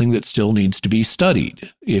 that's something that still needs to be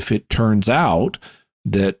studied. If it turns out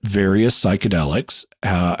that various psychedelics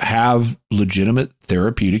have legitimate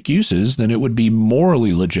therapeutic uses, then it would be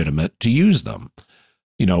morally legitimate to use them.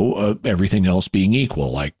 You know, everything else being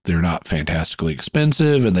equal, like they're not fantastically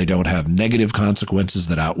expensive and they don't have negative consequences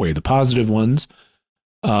that outweigh the positive ones.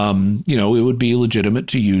 You know, it would be legitimate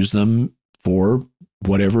to use them for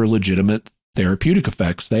whatever legitimate therapeutic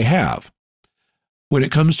effects they have. When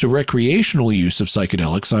it comes to recreational use of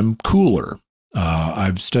psychedelics, I'm cooler.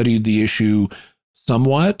 I've studied the issue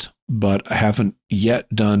somewhat, but I haven't yet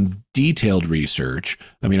done detailed research.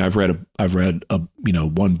 I mean, I've read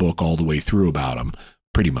one book all the way through about them,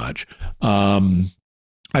 pretty much.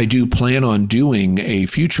 I do plan on doing a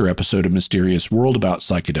future episode of Mysterious World about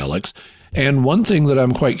psychedelics. And one thing that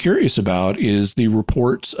I'm quite curious about is the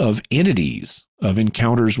reports of entities, of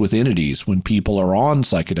encounters with entities when people are on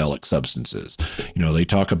psychedelic substances. You know, they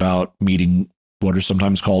talk about meeting what are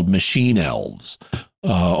sometimes called machine elves,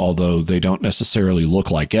 although they don't necessarily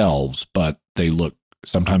look like elves, but they look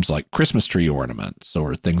sometimes like Christmas tree ornaments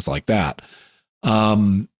or things like that.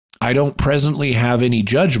 I don't presently have any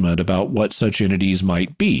judgment about what such entities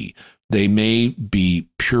might be. They may be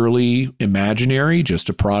purely imaginary, just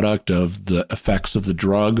a product of the effects of the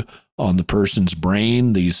drug on the person's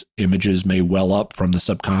brain. These images may well up from the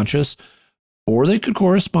subconscious, or they could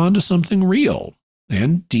correspond to something real.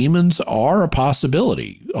 And demons are a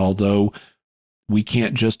possibility, although we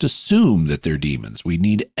can't just assume that they're demons. We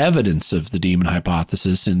need evidence of the demon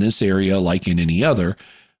hypothesis in this area, like in any other.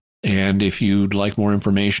 And if you'd like more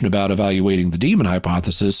information about evaluating the demon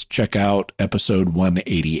hypothesis, check out episode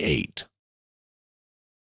 188.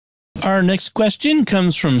 Our next question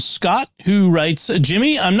comes from Scott, who writes,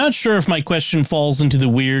 Jimmy, I'm not sure if my question falls into the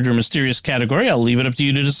weird or mysterious category. I'll leave it up to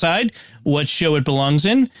you to decide what show it belongs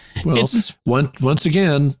in. Well, once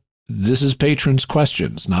again, this is patrons'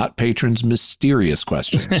 questions, not patrons' mysterious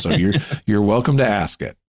questions. So you're welcome to ask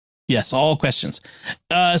it. Yes, all questions.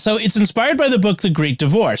 So it's inspired by the book The Great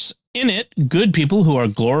Divorce. In it, good people who are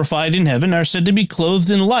glorified in heaven are said to be clothed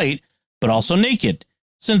in light, but also naked.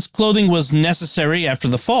 Since clothing was necessary after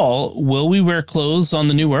the fall, will we wear clothes on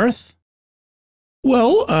the new earth?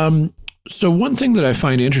 Well, so one thing that I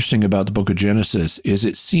find interesting about the book of Genesis is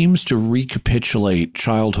it seems to recapitulate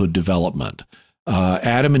childhood development.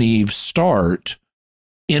 Adam and Eve start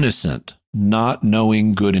innocent, not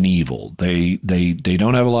knowing good and evil. They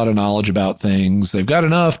don't have a lot of knowledge about things. They've got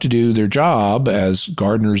enough to do their job as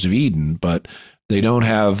gardeners of Eden, but they don't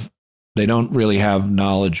really have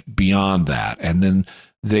knowledge beyond that. And then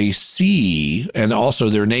they see, and also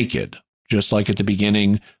they're naked, just like at the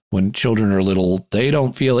beginning, When children are little, they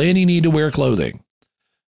don't feel any need to wear clothing.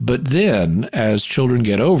 But then, as children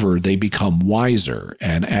get over, they become wiser,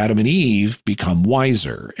 and Adam and Eve become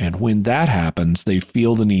wiser. And when that happens, they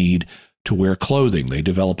feel the need to wear clothing. They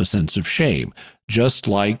develop a sense of shame, just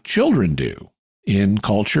like children do. In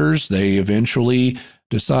cultures, they eventually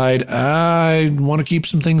decide, I want to keep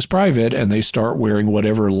some things private, and they start wearing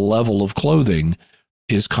whatever level of clothing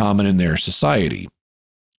is common in their society.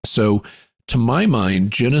 So, to my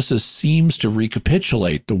mind, Genesis seems to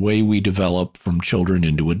recapitulate the way we develop from children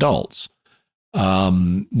into adults.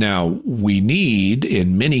 Now, we need,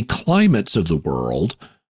 in many climates of the world,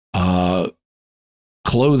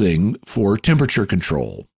 clothing for temperature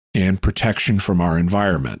control and protection from our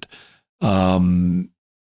environment.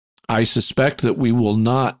 I suspect that we will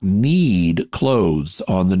not need clothes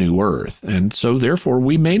on the new earth, and so therefore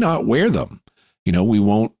we may not wear them.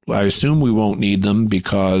 I assume we won't need them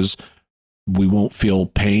because we won't feel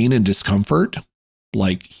pain and discomfort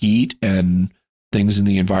like heat and things in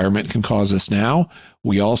the environment can cause us now.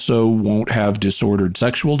 We also won't have disordered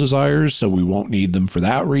sexual desires, so we won't need them for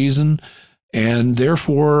that reason. And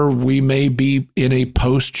therefore, we may be in a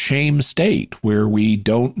post-shame state where we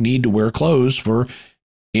don't need to wear clothes for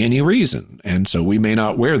any reason, and so we may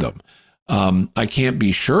not wear them. I can't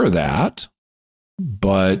be sure of that,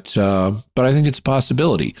 but I think it's a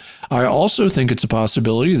possibility. I also think it's a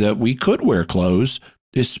possibility that we could wear clothes,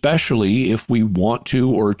 especially if we want to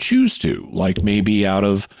or choose to, like maybe out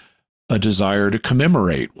of a desire to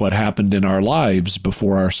commemorate what happened in our lives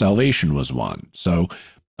before our salvation was won. So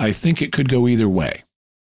I think it could go either way.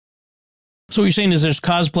 So what you're saying is there's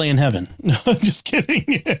cosplay in heaven? No, just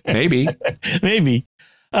kidding. Maybe. Maybe.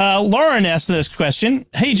 Lauren asked this question.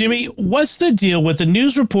 Hey, Jimmy, what's the deal with the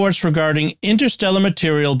news reports regarding interstellar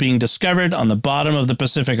material being discovered on the bottom of the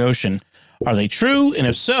Pacific Ocean? Are they true? And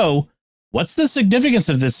if so, what's the significance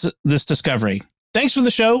of this discovery? Thanks for the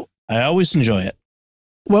show. I always enjoy it.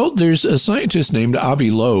 Well, there's a scientist named Avi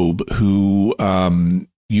Loeb who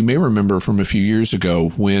you may remember from a few years ago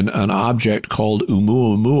when an object called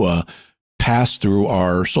Oumuamua passed through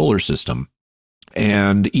our solar system.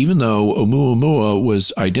 And even though Oumuamua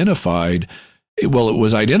was identified, it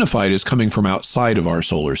was identified as coming from outside of our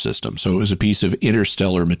solar system. So it was a piece of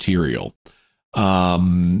interstellar material.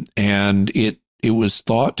 And it was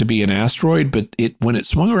thought to be an asteroid, but when it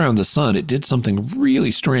swung around the sun, it did something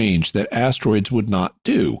really strange that asteroids would not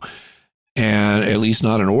do, and at least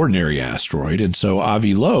not an ordinary asteroid. And so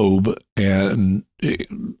Avi Loeb and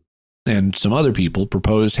some other people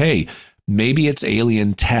proposed, hey, maybe it's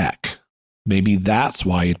alien tech. Maybe that's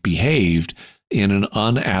why it behaved in an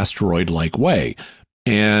un-asteroid-like way.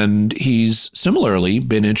 And he's similarly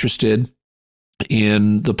been interested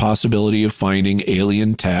in the possibility of finding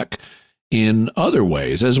alien tech in other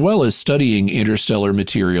ways, as well as studying interstellar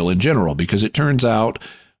material in general, because it turns out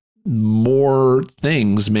more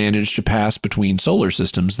things manage to pass between solar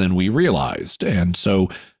systems than we realized. And so,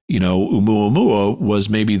 Oumuamua was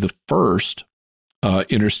maybe the first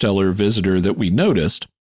interstellar visitor that we noticed,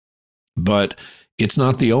 but it's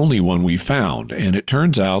not the only one we found. And it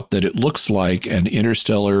turns out that it looks like an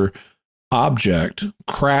interstellar object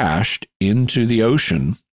crashed into the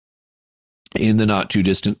ocean in the not too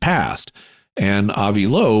distant past. And Avi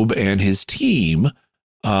Loeb and his team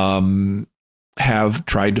have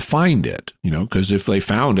tried to find it, because if they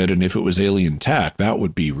found it and if it was alien tech, that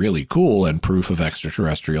would be really cool and proof of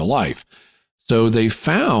extraterrestrial life. So they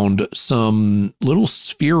found some little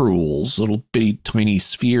spherules, little bitty tiny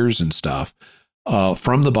spheres and stuff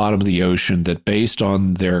from the bottom of the ocean that, based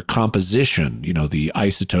on their composition, the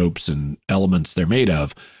isotopes and elements they're made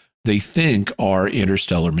of, they think are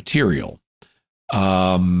interstellar material.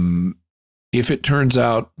 If it turns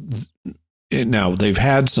out, now they've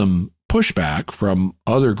had some pushback from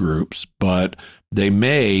other groups, but they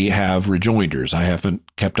may have rejoinders. I haven't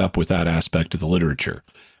kept up with that aspect of the literature.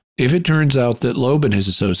 If it turns out that Loeb and his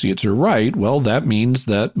associates are right, well, that means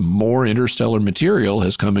that more interstellar material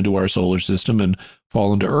has come into our solar system and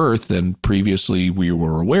fallen to Earth than previously we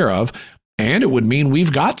were aware of. And it would mean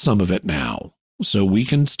we've got some of it now, so we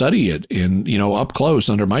can study it in, up close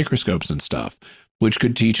under microscopes and stuff, which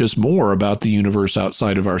could teach us more about the universe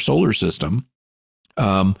outside of our solar system.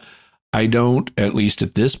 I don't, at least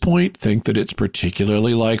at this point, think that it's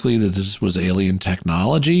particularly likely that this was alien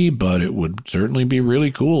technology, but it would certainly be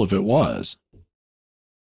really cool if it was.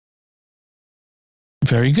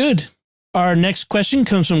 Very good. Our next question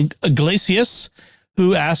comes from Iglesias,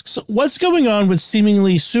 who asks, what's going on with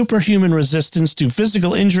seemingly superhuman resistance to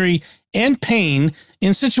physical injury and pain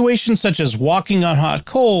in situations such as walking on hot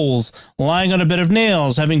coals, lying on a bed of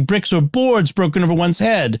nails, having bricks or boards broken over one's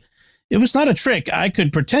head? If it's not a trick, I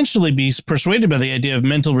could potentially be persuaded by the idea of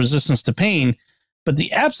mental resistance to pain, but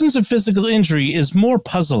the absence of physical injury is more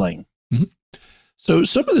puzzling. Mm-hmm. So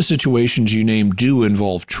some of the situations you name do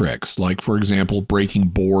involve tricks, like, for example, breaking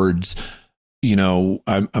boards. You know,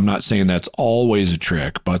 I'm not saying that's always a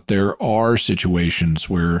trick, but there are situations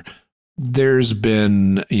where there's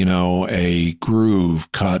been, you know, a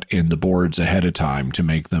groove cut in the boards ahead of time to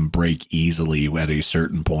make them break easily at a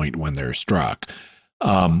certain point when they're struck.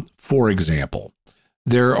 For example,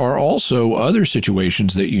 there are also other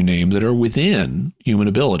situations that you name that are within human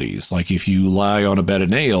abilities. Like if you lie on a bed of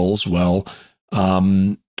nails, well,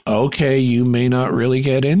 okay, you may not really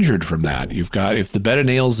get injured from that. If the bed of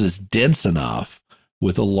nails is dense enough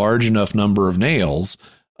with a large enough number of nails,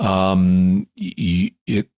 you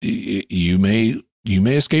may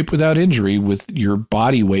escape without injury with your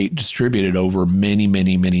body weight distributed over many,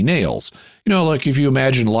 many, many nails. You know, like if you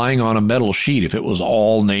imagine lying on a metal sheet, if it was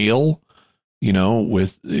all nail, you know,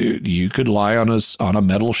 you could lie on a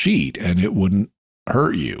metal sheet and it wouldn't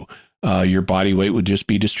hurt you. Your body weight would just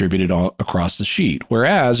be distributed across the sheet.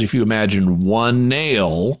 Whereas if you imagine one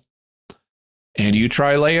nail and you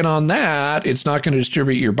try laying on that, it's not going to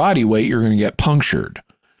distribute your body weight. You're going to get punctured.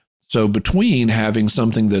 So between having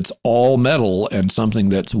something that's all metal and something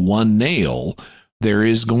that's one nail, there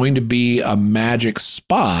is going to be a magic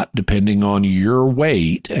spot depending on your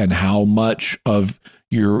weight and how much of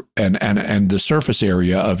your and the surface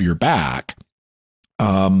area of your back,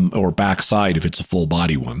 or backside if it's a full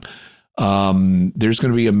body one. There's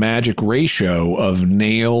going to be a magic ratio of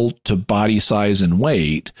nail to body size and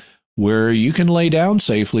weight where you can lay down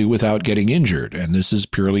safely without getting injured. And this is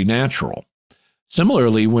purely natural.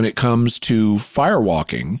 Similarly, when it comes to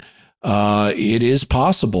firewalking, it is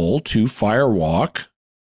possible to firewalk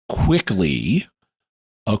quickly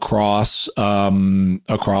across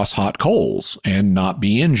hot coals and not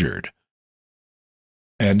be injured.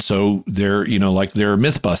 And so there are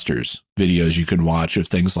Mythbusters videos you can watch of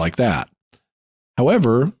things like that.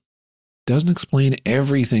 However, it doesn't explain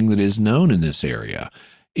everything that is known in this area.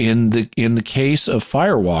 In the case of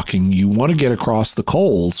firewalking, you want to get across the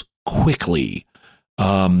coals quickly.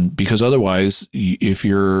 Because otherwise,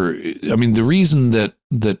 the reason that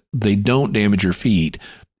they don't damage your feet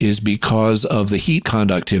is because of the heat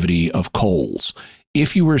conductivity of coals.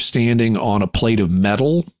 If you were standing on a plate of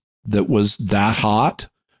metal that was that hot,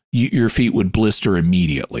 your feet would blister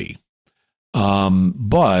immediately.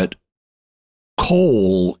 But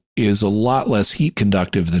coal is a lot less heat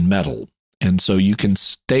conductive than metal. And so you can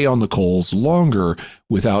stay on the coals longer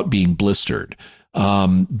without being blistered.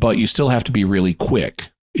 But you still have to be really quick.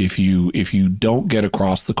 If you don't get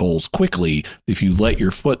across the coals quickly, if you let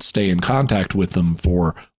your foot stay in contact with them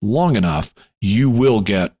for long enough, you will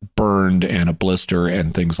get burned and a blister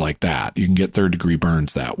and things like that. You can get third-degree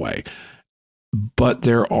burns that way. But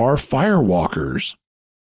there are firewalkers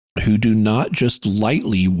who do not just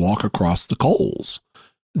lightly walk across the coals.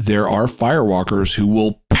 There are firewalkers who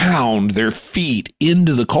will pound their feet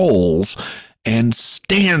into the coals and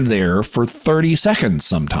stand there for 30 seconds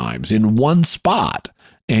sometimes in one spot,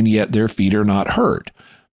 and yet their feet are not hurt.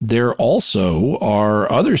 There also are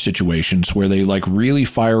other situations where they really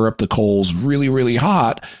fire up the coals really, really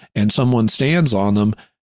hot, and someone stands on them,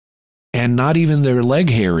 and not even their leg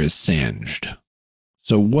hair is singed.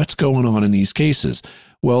 So what's going on in these cases?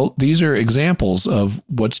 Well, these are examples of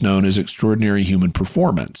what's known as extraordinary human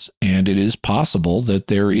performance, and it is possible that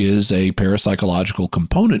there is a parapsychological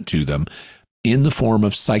component to them in the form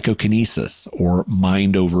of psychokinesis or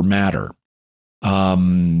mind over matter.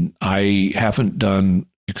 I haven't done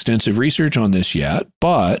extensive research on this yet,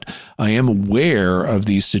 but I am aware of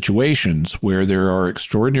these situations where there are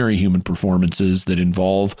extraordinary human performances that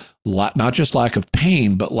involve not just lack of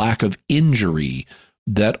pain, but lack of injury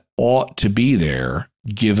that ought to be there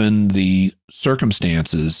given the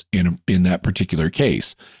circumstances in that particular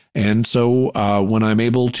case. And so when I'm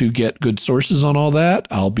able to get good sources on all that,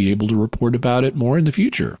 I'll be able to report about it more in the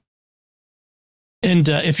future. And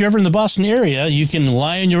if you're ever in the Boston area, you can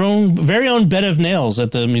lie on your very own bed of nails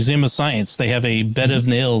at the Museum of Science. They have a bed of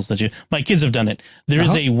nails my kids have done it. There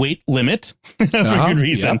is a weight limit for good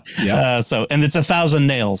reason. And it's 1,000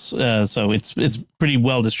 nails. So it's pretty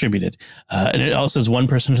well distributed. And it also says one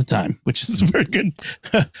person at a time, which is a very good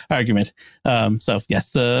argument. So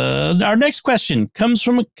yes, our next question comes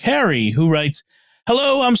from Carrie, who writes,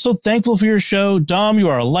 "Hello, I'm so thankful for your show. Dom, you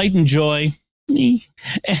are a light and joy.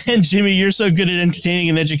 And Jimmy, you're so good at entertaining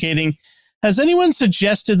and educating. Has anyone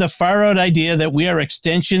suggested the far-out idea that we are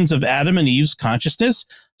extensions of Adam and Eve's consciousness,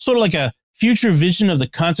 sort of like a future vision of the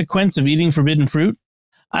consequence of eating forbidden fruit?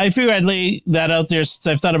 I figure I'd lay that out there since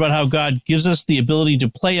I've thought about how God gives us the ability to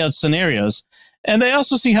play out scenarios. And I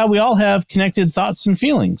also see how we all have connected thoughts and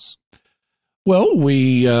feelings. Well,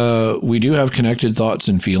 we do have connected thoughts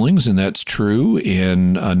and feelings, and that's true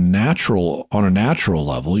on a natural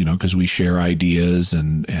level, because we share ideas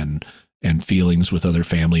and feelings with other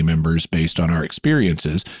family members based on our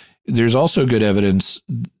experiences. There's also good evidence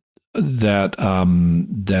that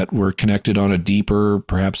that we're connected on a deeper,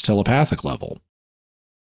 perhaps telepathic level,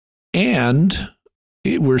 and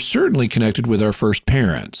we're certainly connected with our first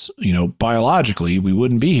parents. Biologically, we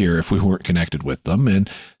wouldn't be here if we weren't connected with them. And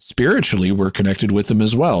spiritually, we're connected with them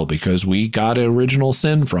as well because we got original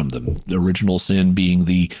sin from them, the original sin being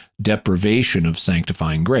the deprivation of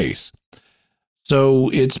sanctifying grace. So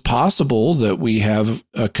it's possible that we have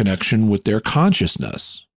a connection with their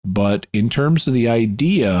consciousness. But in terms of the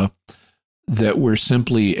idea that we're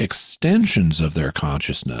simply extensions of their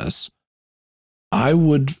consciousness, I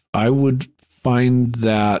would find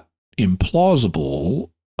that implausible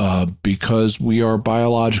because we are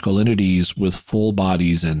biological entities with full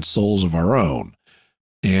bodies and souls of our own.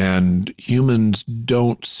 And humans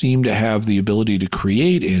don't seem to have the ability to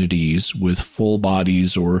create entities with full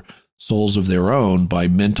bodies or souls of their own by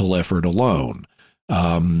mental effort alone.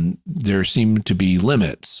 There seem to be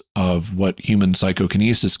limits of what human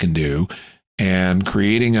psychokinesis can do, and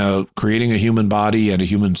creating a human body and a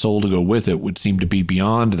human soul to go with it would seem to be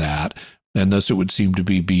beyond that. And thus it would seem to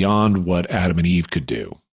be beyond what Adam and Eve could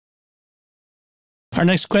do. Our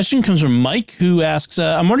next question comes from Mike, who asks,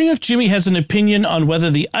 I'm wondering if Jimmy has an opinion on whether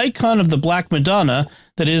the icon of the Black Madonna,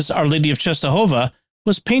 that is Our Lady of Czestochowa,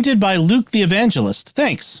 was painted by Luke the Evangelist.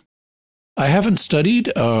 Thanks. I haven't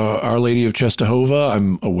studied Our Lady of Czestochowa.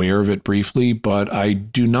 I'm aware of it briefly, but I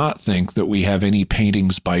do not think that we have any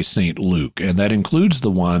paintings by St. Luke, and that includes the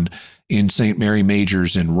one in St. Mary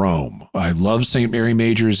Major's in Rome. I love St. Mary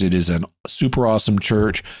Major's. It is a super awesome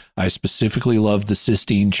church. I specifically love the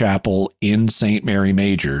Sistine Chapel in St. Mary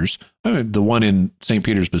Major's. I mean, the one in St.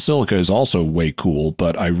 Peter's Basilica is also way cool,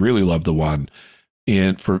 but I really love the one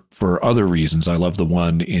for other reasons. I love the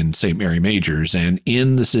one in St. Mary Major's. And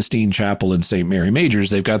in the Sistine Chapel in St. Mary Major's,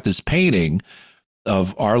 they've got this painting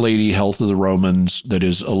of Our Lady, Health of the Romans, that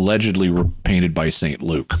is allegedly painted by St.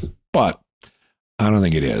 Luke. But I don't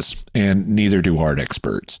think it is, and neither do art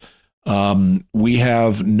experts. We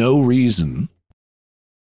have no reason,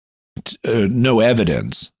 no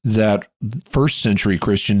evidence that first century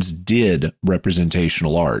Christians did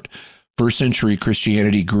representational art. First century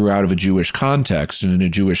Christianity grew out of a Jewish context, and in a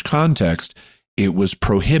Jewish context, it was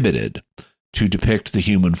prohibited to depict the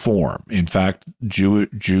human form. In fact,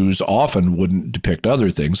 Jews often wouldn't depict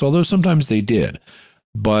other things, although sometimes they did,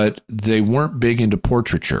 but they weren't big into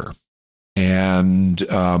portraiture. And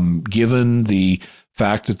given the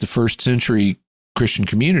fact that the first century Christian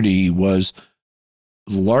community was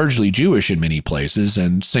largely Jewish in many places,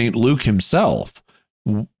 and St. Luke himself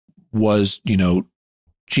was,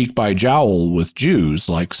 cheek by jowl with Jews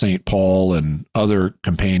like St. Paul and other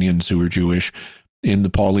companions who were Jewish in the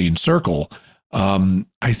Pauline circle,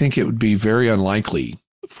 I think it would be very unlikely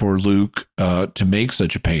for Luke to make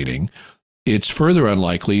such a painting. It's further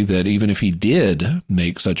unlikely that even if he did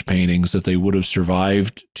make such paintings, that they would have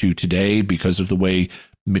survived to today because of the way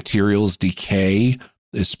materials decay,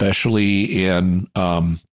 especially in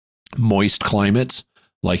moist climates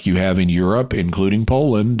like you have in Europe, including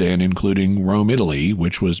Poland and including Rome, Italy,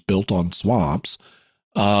 which was built on swamps.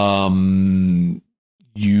 You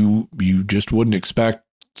just wouldn't expect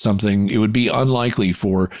something. It would be unlikely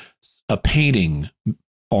for a painting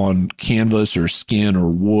on canvas or skin or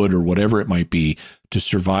wood or whatever it might be to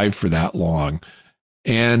survive for that long.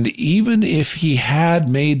 And even if he had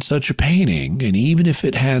made such a painting, and even if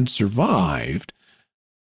it had survived,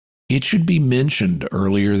 it should be mentioned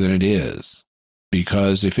earlier than it is.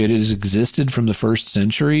 Because if it has existed from the first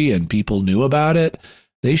century and people knew about it,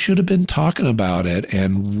 they should have been talking about it.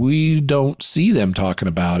 And we don't see them talking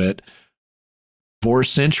about it for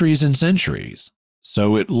centuries and centuries.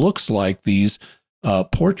 So it looks like these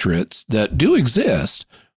portraits that do exist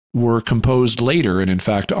were composed later. And in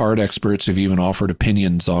fact, art experts have even offered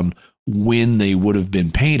opinions on when they would have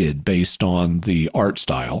been painted based on the art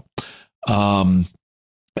style.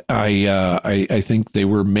 I think they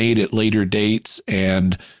were made at later dates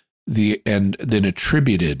and then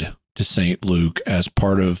attributed to St. Luke as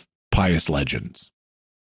part of pious legends.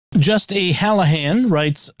 Just a Hallahan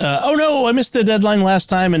writes, oh no, I missed the deadline last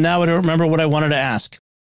time and now I don't remember what I wanted to ask.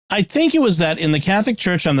 I think it was that in the Catholic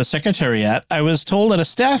Church on the Secretariat, I was told at a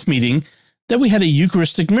staff meeting that we had a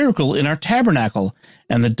Eucharistic miracle in our tabernacle,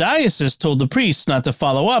 and the diocese told the priests not to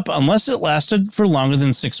follow up unless it lasted for longer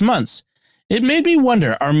than 6 months. It made me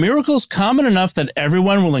wonder, are miracles common enough that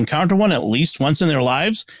everyone will encounter one at least once in their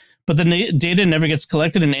lives, but the data never gets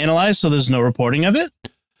collected and analyzed, so there's no reporting of it?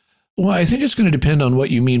 Well, I think it's going to depend on what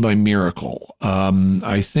you mean by miracle.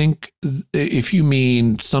 I think if you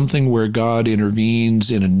mean something where God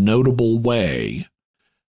intervenes in a notable way,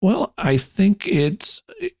 well, I think it's,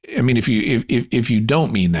 I mean, if you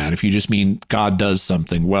don't mean that, if you just mean God does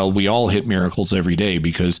something, well, we all hit miracles every day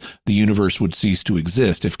because the universe would cease to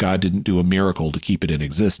exist if God didn't do a miracle to keep it in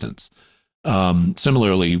existence.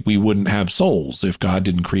 Similarly, we wouldn't have souls if God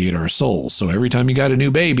didn't create our souls. So every time you got a new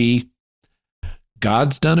baby,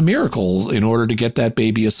 God's done a miracle in order to get that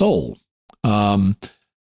baby a soul. But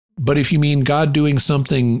if you mean God doing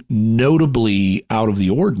something notably out of the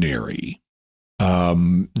ordinary,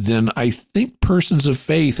 then I think persons of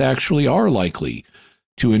faith actually are likely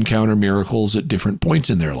to encounter miracles at different points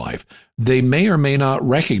in their life. They may or may not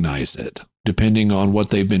recognize it, depending on what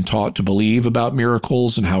they've been taught to believe about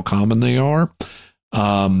miracles and how common they are.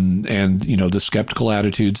 And, you know, the skeptical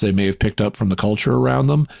attitudes they may have picked up from the culture around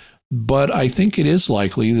them. But I think it is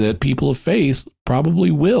likely that people of faith probably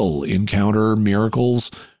will encounter miracles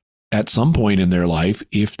at some point in their life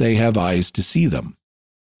if they have eyes to see them.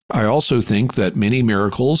 I also think that many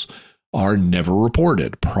miracles are never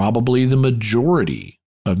reported. Probably the majority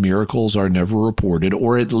of miracles are never reported,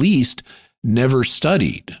 or at least never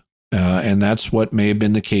studied. And that's what may have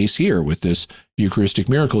been the case here with this Eucharistic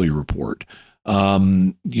miracle report.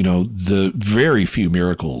 You know, the very few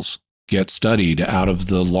miracles get studied out of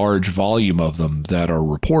the large volume of them that are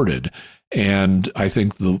reported. And I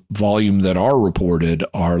think the volume that are reported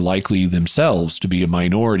are likely themselves to be a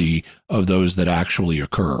minority of those that actually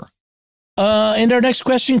occur. And our next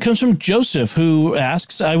question comes from Joseph, who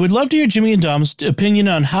asks, I would love to hear Jimmy and Dom's opinion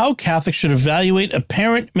on how Catholics should evaluate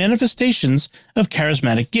apparent manifestations of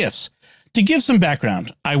charismatic gifts. To give some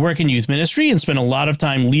background, I work in youth ministry and spend a lot of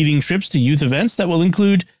time leading trips to youth events that will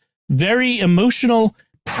include very emotional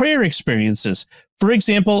prayer experiences. For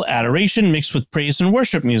example, adoration mixed with praise and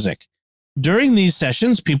worship music. During these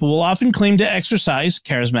sessions, people will often claim to exercise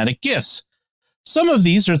charismatic gifts. Some of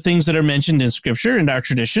these are things that are mentioned in Scripture and our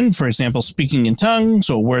tradition, for example, speaking in tongues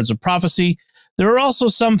or words of prophecy. There are also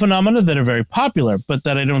some phenomena that are very popular, but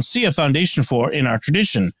that I don't see a foundation for in our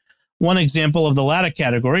tradition. One example of the latter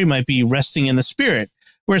category might be resting in the Spirit,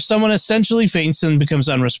 where someone essentially faints and becomes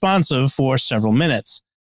unresponsive for several minutes.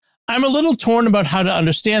 I'm a little torn about how to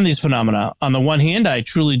understand these phenomena. On the one hand, I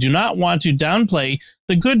truly do not want to downplay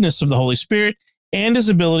the goodness of the Holy Spirit and his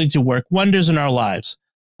ability to work wonders in our lives.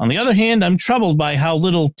 On the other hand, I'm troubled by how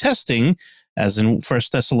little testing, as in 1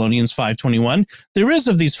 Thessalonians 5:21, there is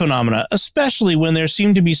of these phenomena, especially when there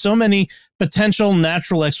seem to be so many potential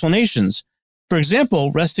natural explanations. For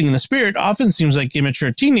example, resting in the Spirit often seems like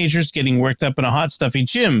immature teenagers getting worked up in a hot, stuffy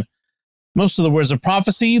gym. Most of the words of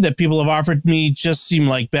prophecy that people have offered me just seem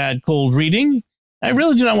like bad, cold reading. I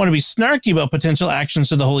really do not want to be snarky about potential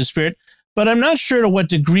actions of the Holy Spirit, but I'm not sure to what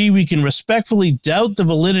degree we can respectfully doubt the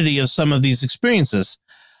validity of some of these experiences.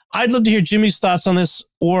 I'd love to hear Jimmy's thoughts on this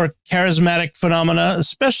or charismatic phenomena,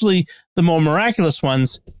 especially the more miraculous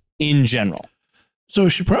ones in general. So I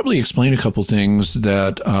should probably explain a couple things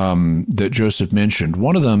that that Joseph mentioned.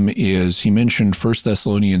 One of them is he mentioned 1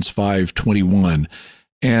 Thessalonians 5:21.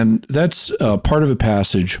 And that's part of a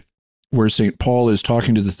passage where St. Paul is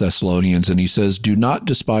talking to the Thessalonians, and he says, do not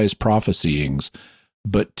despise prophesyings,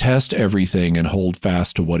 but test everything and hold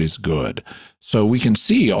fast to what is good. So we can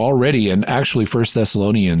see already, and actually 1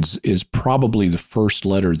 Thessalonians is probably the first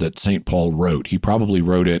letter that St. Paul wrote. He probably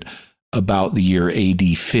wrote it about the year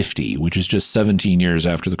AD 50, which is just 17 years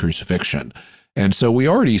after the crucifixion. And so we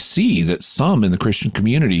already see that some in the Christian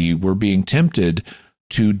community were being tempted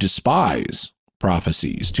to despise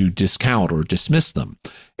prophecies, to discount or dismiss them.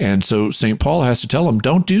 And so St. Paul has to tell them,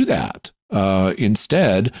 don't do that.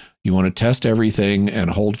 Instead, you want to test everything and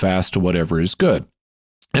hold fast to whatever is good.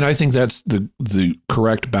 And I think that's the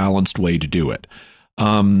correct, balanced way to do it.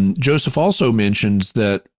 Joseph also mentions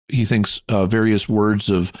that he thinks various words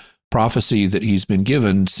of prophecy that he's been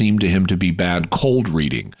given seem to him to be bad cold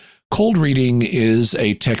reading. Cold reading is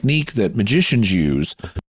a technique that magicians use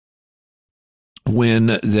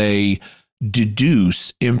when they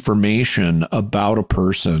deduce information about a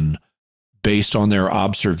person based on their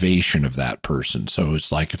observation of that person. So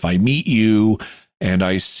it's like if I meet you and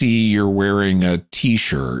I see you're wearing a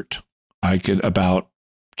T-shirt about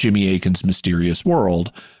Jimmy Akin's Mysterious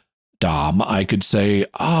World, Dom, I could say,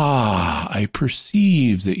 I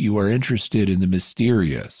perceive that you are interested in the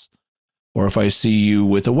mysterious. Or if I see you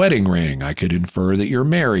with a wedding ring, I could infer that you're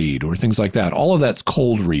married or things like that. All of that's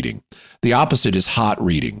cold reading. The opposite is hot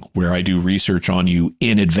reading, where I do research on you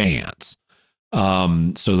in advance.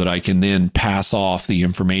 so that I can then pass off the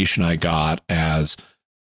information I got as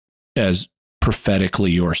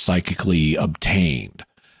prophetically or psychically obtained.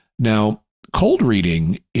 Now, cold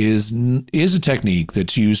reading is a technique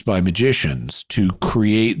that's used by magicians to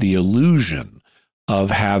create the illusion of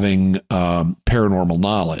having paranormal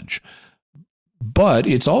knowledge. But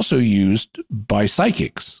it's also used by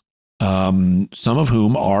psychics, some of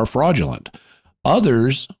whom are fraudulent.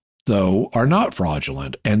 Others, though, are not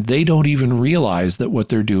fraudulent, and they don't even realize that what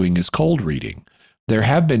they're doing is cold reading. There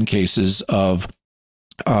have been cases of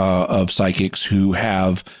psychics who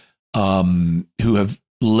have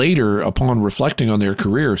later, upon reflecting on their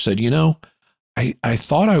career, said, I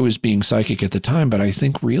thought I was being psychic at the time, but I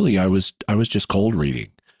think really I was just cold reading.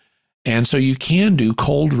 And so you can do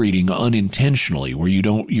cold reading unintentionally, where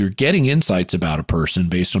you're getting insights about a person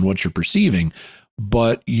based on what you're perceiving,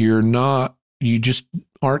 but you just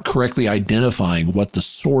aren't correctly identifying what the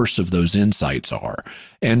source of those insights are.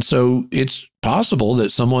 And so it's possible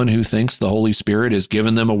that someone who thinks the Holy Spirit has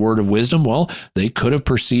given them a word of wisdom, well, they could have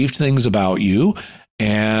perceived things about you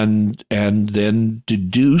and then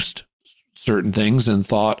deduced certain things and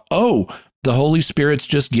thought, oh, the Holy Spirit's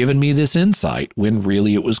just given me this insight, when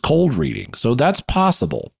really it was cold reading. So that's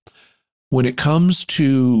possible. When it comes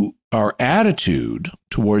to our attitude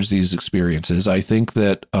towards these experiences, I think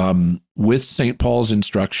that with St. Paul's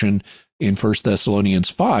instruction in 1 Thessalonians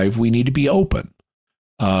 5, we need to be open,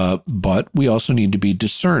 but we also need to be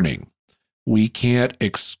discerning. We can't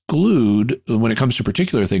exclude, when it comes to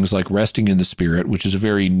particular things like resting in the Spirit, which is a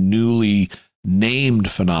very newly named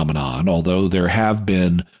phenomenon, although there have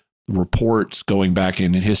been reports going back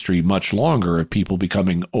in history much longer of people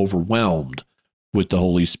becoming overwhelmed with the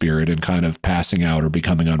Holy Spirit and kind of passing out or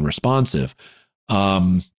becoming unresponsive.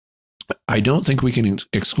 I don't think we can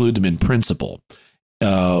exclude them in principle.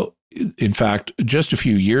 In fact, just a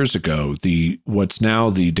few years ago, what's now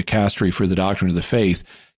the Dicastery for the Doctrine of the Faith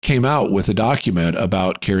came out with a document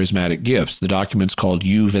about charismatic gifts. The document's called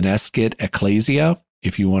Juvenescit Ecclesia,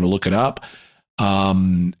 if you want to look it up.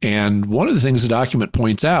 And one of the things the document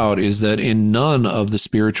points out is that in none of the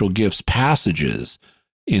spiritual gifts passages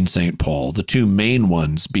in St. Paul, the two main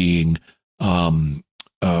ones being 1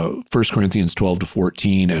 Corinthians 12 to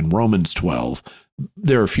 14 and Romans 12,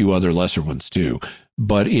 there are a few other lesser ones too,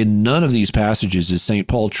 but in none of these passages is St.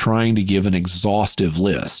 Paul trying to give an exhaustive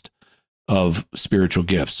list of spiritual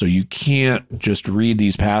gifts. So you can't just read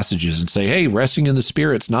these passages and say, hey, resting in the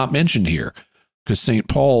Spirit's not mentioned here, because St.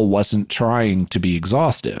 Paul wasn't trying to be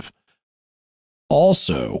exhaustive.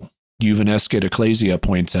 Also, Juvenescit Ecclesia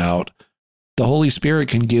points out the Holy Spirit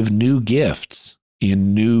can give new gifts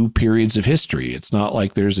in new periods of history. It's not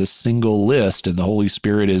like there's a single list and the Holy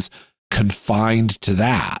Spirit is confined to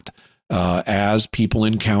that. As people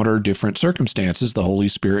encounter different circumstances, the Holy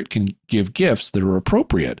Spirit can give gifts that are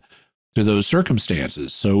appropriate to those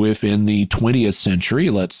circumstances. So if in the 20th century,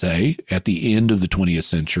 let's say, at the end of the 20th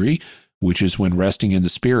century, which is when resting in the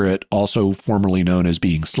Spirit, also formerly known as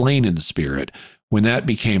being slain in the Spirit, when that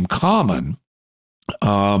became common,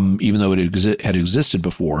 even though it had existed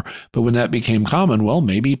before, but when that became common, well,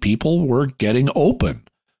 maybe people were getting open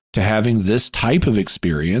to having this type of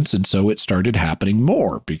experience, and so it started happening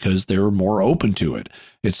more because they were more open to it.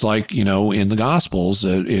 It's like, in the Gospels,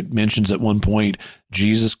 it mentions at one point,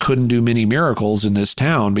 Jesus couldn't do many miracles in this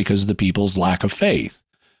town because of the people's lack of faith.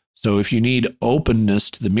 So if you need openness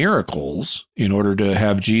to the miracles in order to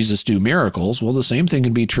have Jesus do miracles, well, the same thing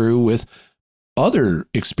can be true with other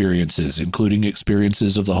experiences, including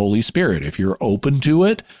experiences of the Holy Spirit. If you're open to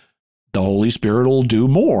it, the Holy Spirit will do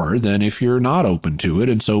more than if you're not open to it.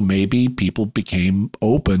 And so maybe people became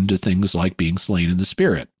open to things like being slain in the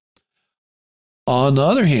Spirit. On the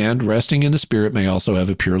other hand, resting in the Spirit may also have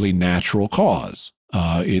a purely natural cause.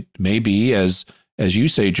 It may be, as you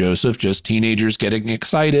say, Joseph, just teenagers getting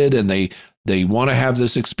excited and they want to have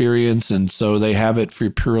this experience, and so they have it for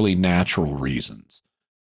purely natural reasons.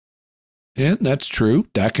 And that's true.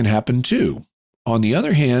 That can happen too. On the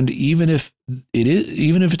other hand, even if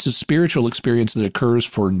it's a spiritual experience that occurs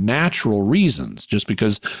for natural reasons, just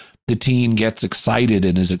because the teen gets excited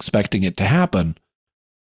and is expecting it to happen,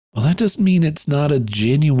 well, that doesn't mean it's not a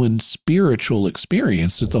genuine spiritual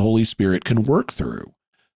experience that the Holy Spirit can work through.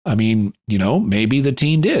 I mean, maybe the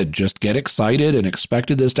teen did just get excited and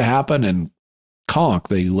expected this to happen, and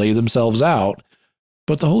they lay themselves out,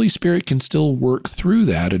 but the Holy Spirit can still work through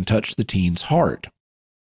that and touch the teen's heart.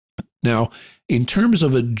 Now, in terms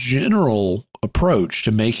of a general approach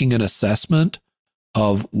to making an assessment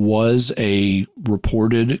of was a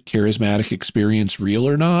reported charismatic experience real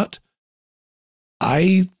or not,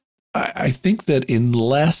 I think that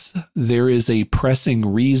unless there is a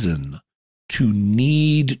pressing reason to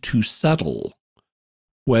need to settle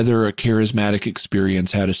whether a charismatic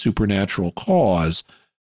experience had a supernatural cause,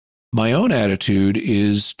 my own attitude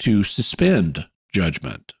is to suspend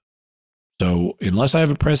judgment. So unless I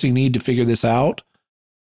have a pressing need to figure this out,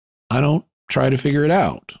 I don't try to figure it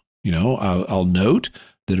out. I'll note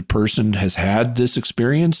that a person has had this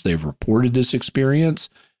experience. They've reported this experience.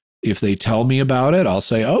 If they tell me about it, I'll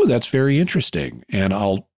say, oh, that's very interesting. And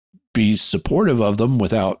I'll be supportive of them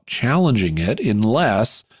without challenging it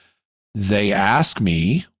unless they ask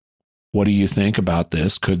me, what do you think about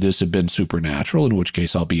this? Could this have been supernatural? In which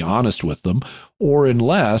case I'll be honest with them. Or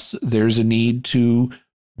unless there's a need to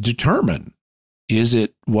determine,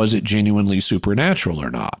 was it genuinely supernatural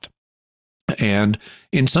or not? And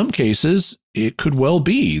in some cases, it could well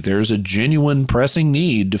be there's a genuine pressing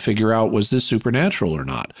need to figure out, was this supernatural or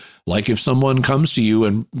not? Like if someone comes to you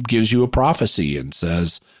and gives you a prophecy and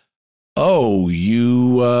says, oh,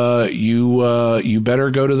 you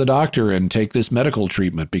better go to the doctor and take this medical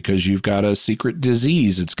treatment because you've got a secret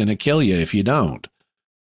disease. It's going to kill you if you don't.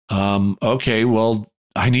 Okay, well,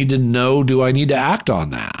 I need to know, do I need to act on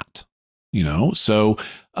that? So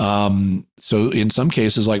in some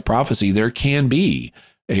cases like prophecy, there can be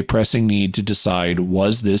a pressing need to decide,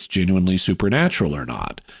 was this genuinely supernatural or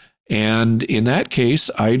not? And in that case,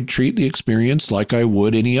 I'd treat the experience like I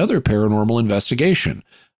would any other paranormal investigation.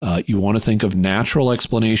 You want to think of natural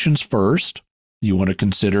explanations first. You want to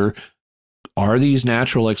consider, are these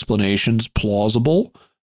natural explanations plausible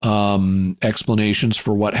explanations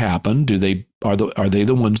for what happened? Are they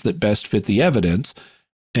the ones that best fit the evidence?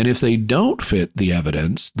 And if they don't fit the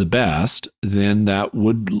evidence the best, then that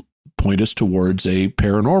would point us towards a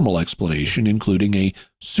paranormal explanation, including a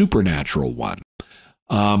supernatural one.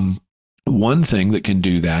 One thing that can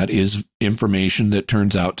do that is information that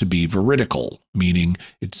turns out to be veridical, meaning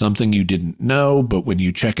it's something you didn't know, but when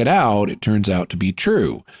you check it out, it turns out to be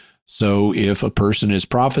true. So if a person is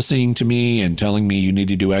prophesying to me and telling me you need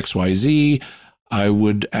to do X, Y, Z, I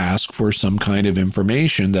would ask for some kind of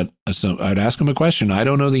information I'd ask them a question I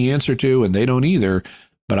don't know the answer to, and they don't either,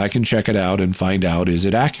 but I can check it out and find out, is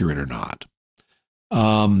it accurate or not?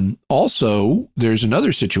 Also, there's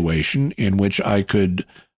another situation in which I could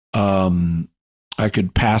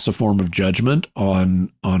pass a form of judgment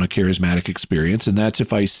on a charismatic experience, and that's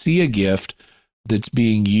if I see a gift that's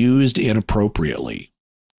being used inappropriately.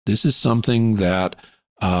 This is something that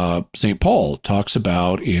St. Paul talks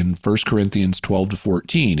about in 1 Corinthians 12 to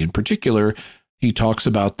 14. In particular, he talks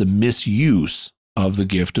about the misuse of the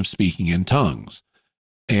gift of speaking in tongues.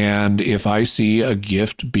 And if I see a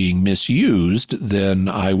gift being misused, then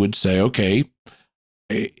I would say, okay,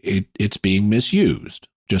 it's being misused,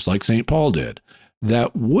 just like St. Paul did.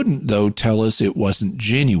 That wouldn't, though, tell us it wasn't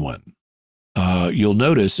genuine. You'll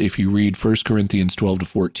notice if you read 1 Corinthians 12 to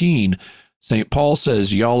 14, St. Paul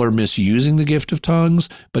says y'all are misusing the gift of tongues,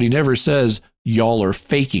 but he never says y'all are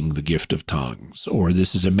faking the gift of tongues or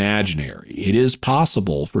this is imaginary. It is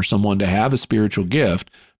possible for someone to have a spiritual gift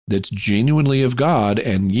that's genuinely of God,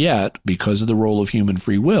 and yet, because of the role of human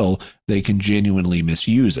free will, they can genuinely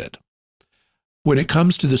misuse it. When it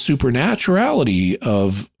comes to the supernaturality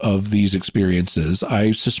of these experiences,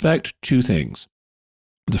 I suspect two things.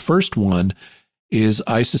 The first one is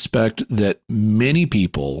I suspect that many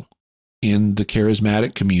people in the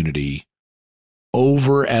charismatic community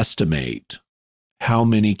overestimate how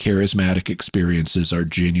many charismatic experiences are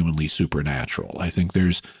genuinely supernatural. I think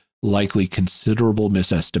there's likely considerable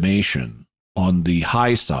misestimation on the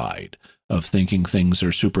high side of thinking things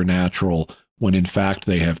are supernatural when in fact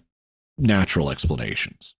they have natural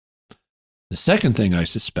explanations. The second thing I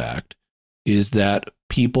suspect is that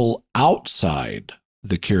people outside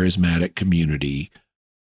the charismatic community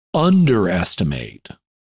underestimate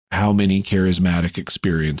how many charismatic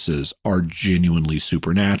experiences are genuinely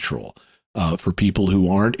supernatural. For people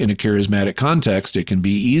who aren't in a charismatic context, it can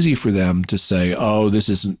be easy for them to say, oh, this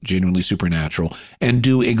isn't genuinely supernatural, and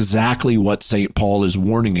do exactly what St. Paul is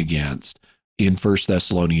warning against in 1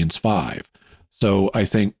 Thessalonians 5. So I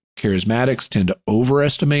think charismatics tend to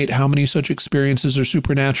overestimate how many such experiences are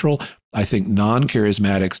supernatural. I think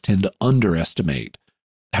non-charismatics tend to underestimate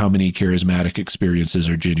how many charismatic experiences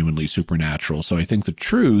are genuinely supernatural. So I think the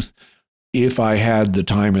truth, if I had the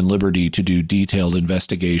time and liberty to do detailed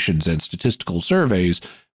investigations and statistical surveys,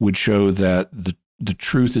 would show that the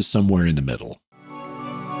truth is somewhere in the middle.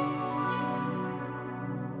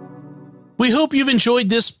 We hope you've enjoyed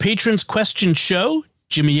this Patrons Question Show.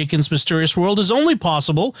 Jimmy Akin's Mysterious World is only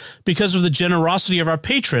possible because of the generosity of our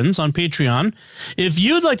patrons on Patreon. If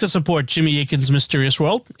you'd like to support Jimmy Akin's Mysterious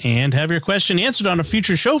World and have your question answered on a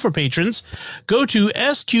future show for patrons, go to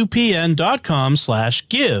sqpn.com/give.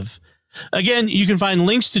 Again, you can find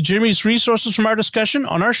links to Jimmy's resources from our discussion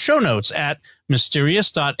on our show notes at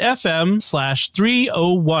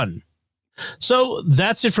mysterious.fm/301. So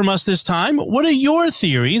that's it from us this time. What are your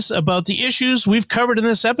theories about the issues we've covered in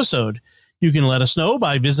this episode? You can let us know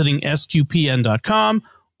by visiting sqpn.com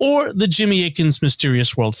or the Jimmy Akin's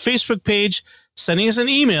Mysterious World Facebook page, sending us an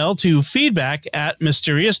email to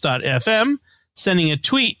feedback@mysterious.fm, sending a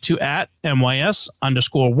tweet to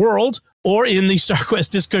 @MYS_world, or in the StarQuest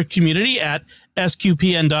Discord community at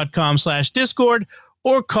sqpn.com/Discord,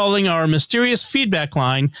 or calling our mysterious feedback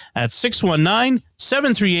line at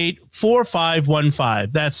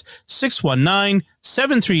 619-738-4515. That's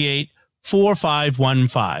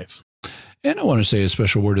 619-738-4515. And I want to say a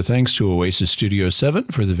special word of thanks to Oasis Studio 7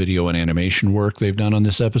 for the video and animation work they've done on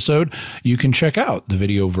this episode. You can check out the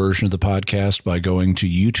video version of the podcast by going to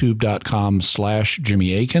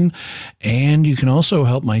youtube.com/Jimmy Akin. And you can also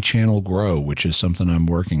help my channel grow, which is something I'm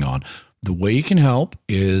working on. The way you can help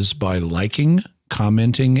is by liking,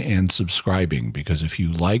 commenting, and subscribing, because if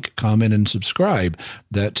you like, comment, and subscribe,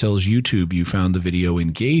 that tells YouTube you found the video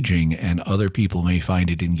engaging and other people may find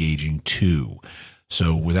it engaging too.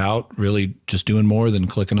 So without really just doing more than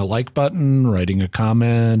clicking a like button, writing a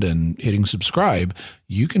comment, and hitting subscribe,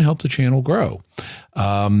 you can help the channel grow.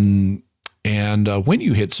 And when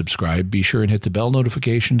you hit subscribe, be sure and hit the bell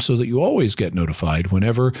notification so that you always get notified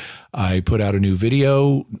whenever I put out a new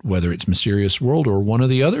video, whether it's Mysterious World or one of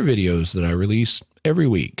the other videos that I release every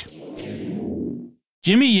week.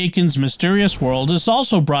 Jimmy Akin's Mysterious World is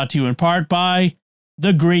also brought to you in part by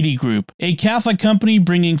The Grady Group, a Catholic company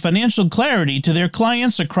bringing financial clarity to their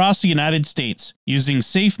clients across the United States, using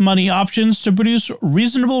safe money options to produce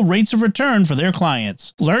reasonable rates of return for their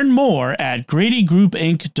clients. Learn more at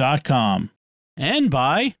GradyGroupInc.com. And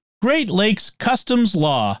by Great Lakes Customs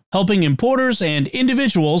Law, helping importers and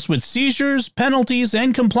individuals with seizures, penalties,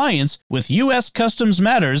 and compliance with U.S. customs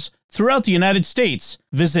matters throughout the United States.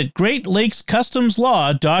 Visit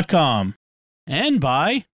GreatLakesCustomsLaw.com. And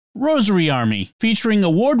by Rosary Army, featuring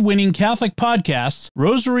award-winning Catholic podcasts,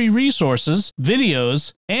 rosary resources,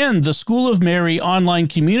 videos, and the School of Mary online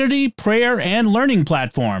community, prayer, and learning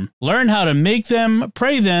platform. Learn how to make them,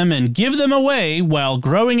 pray them, and give them away while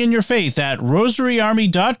growing in your faith at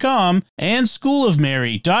rosaryarmy.com and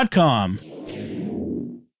schoolofmary.com.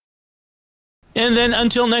 And then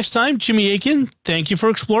until next time, Jimmy Akin, thank you for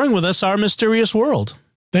exploring with us our mysterious world.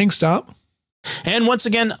 Thanks, Dom. And once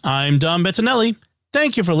again, I'm Dom Bettinelli.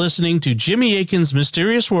 Thank you for listening to Jimmy Akin's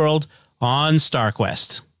Mysterious World on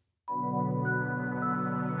StarQuest.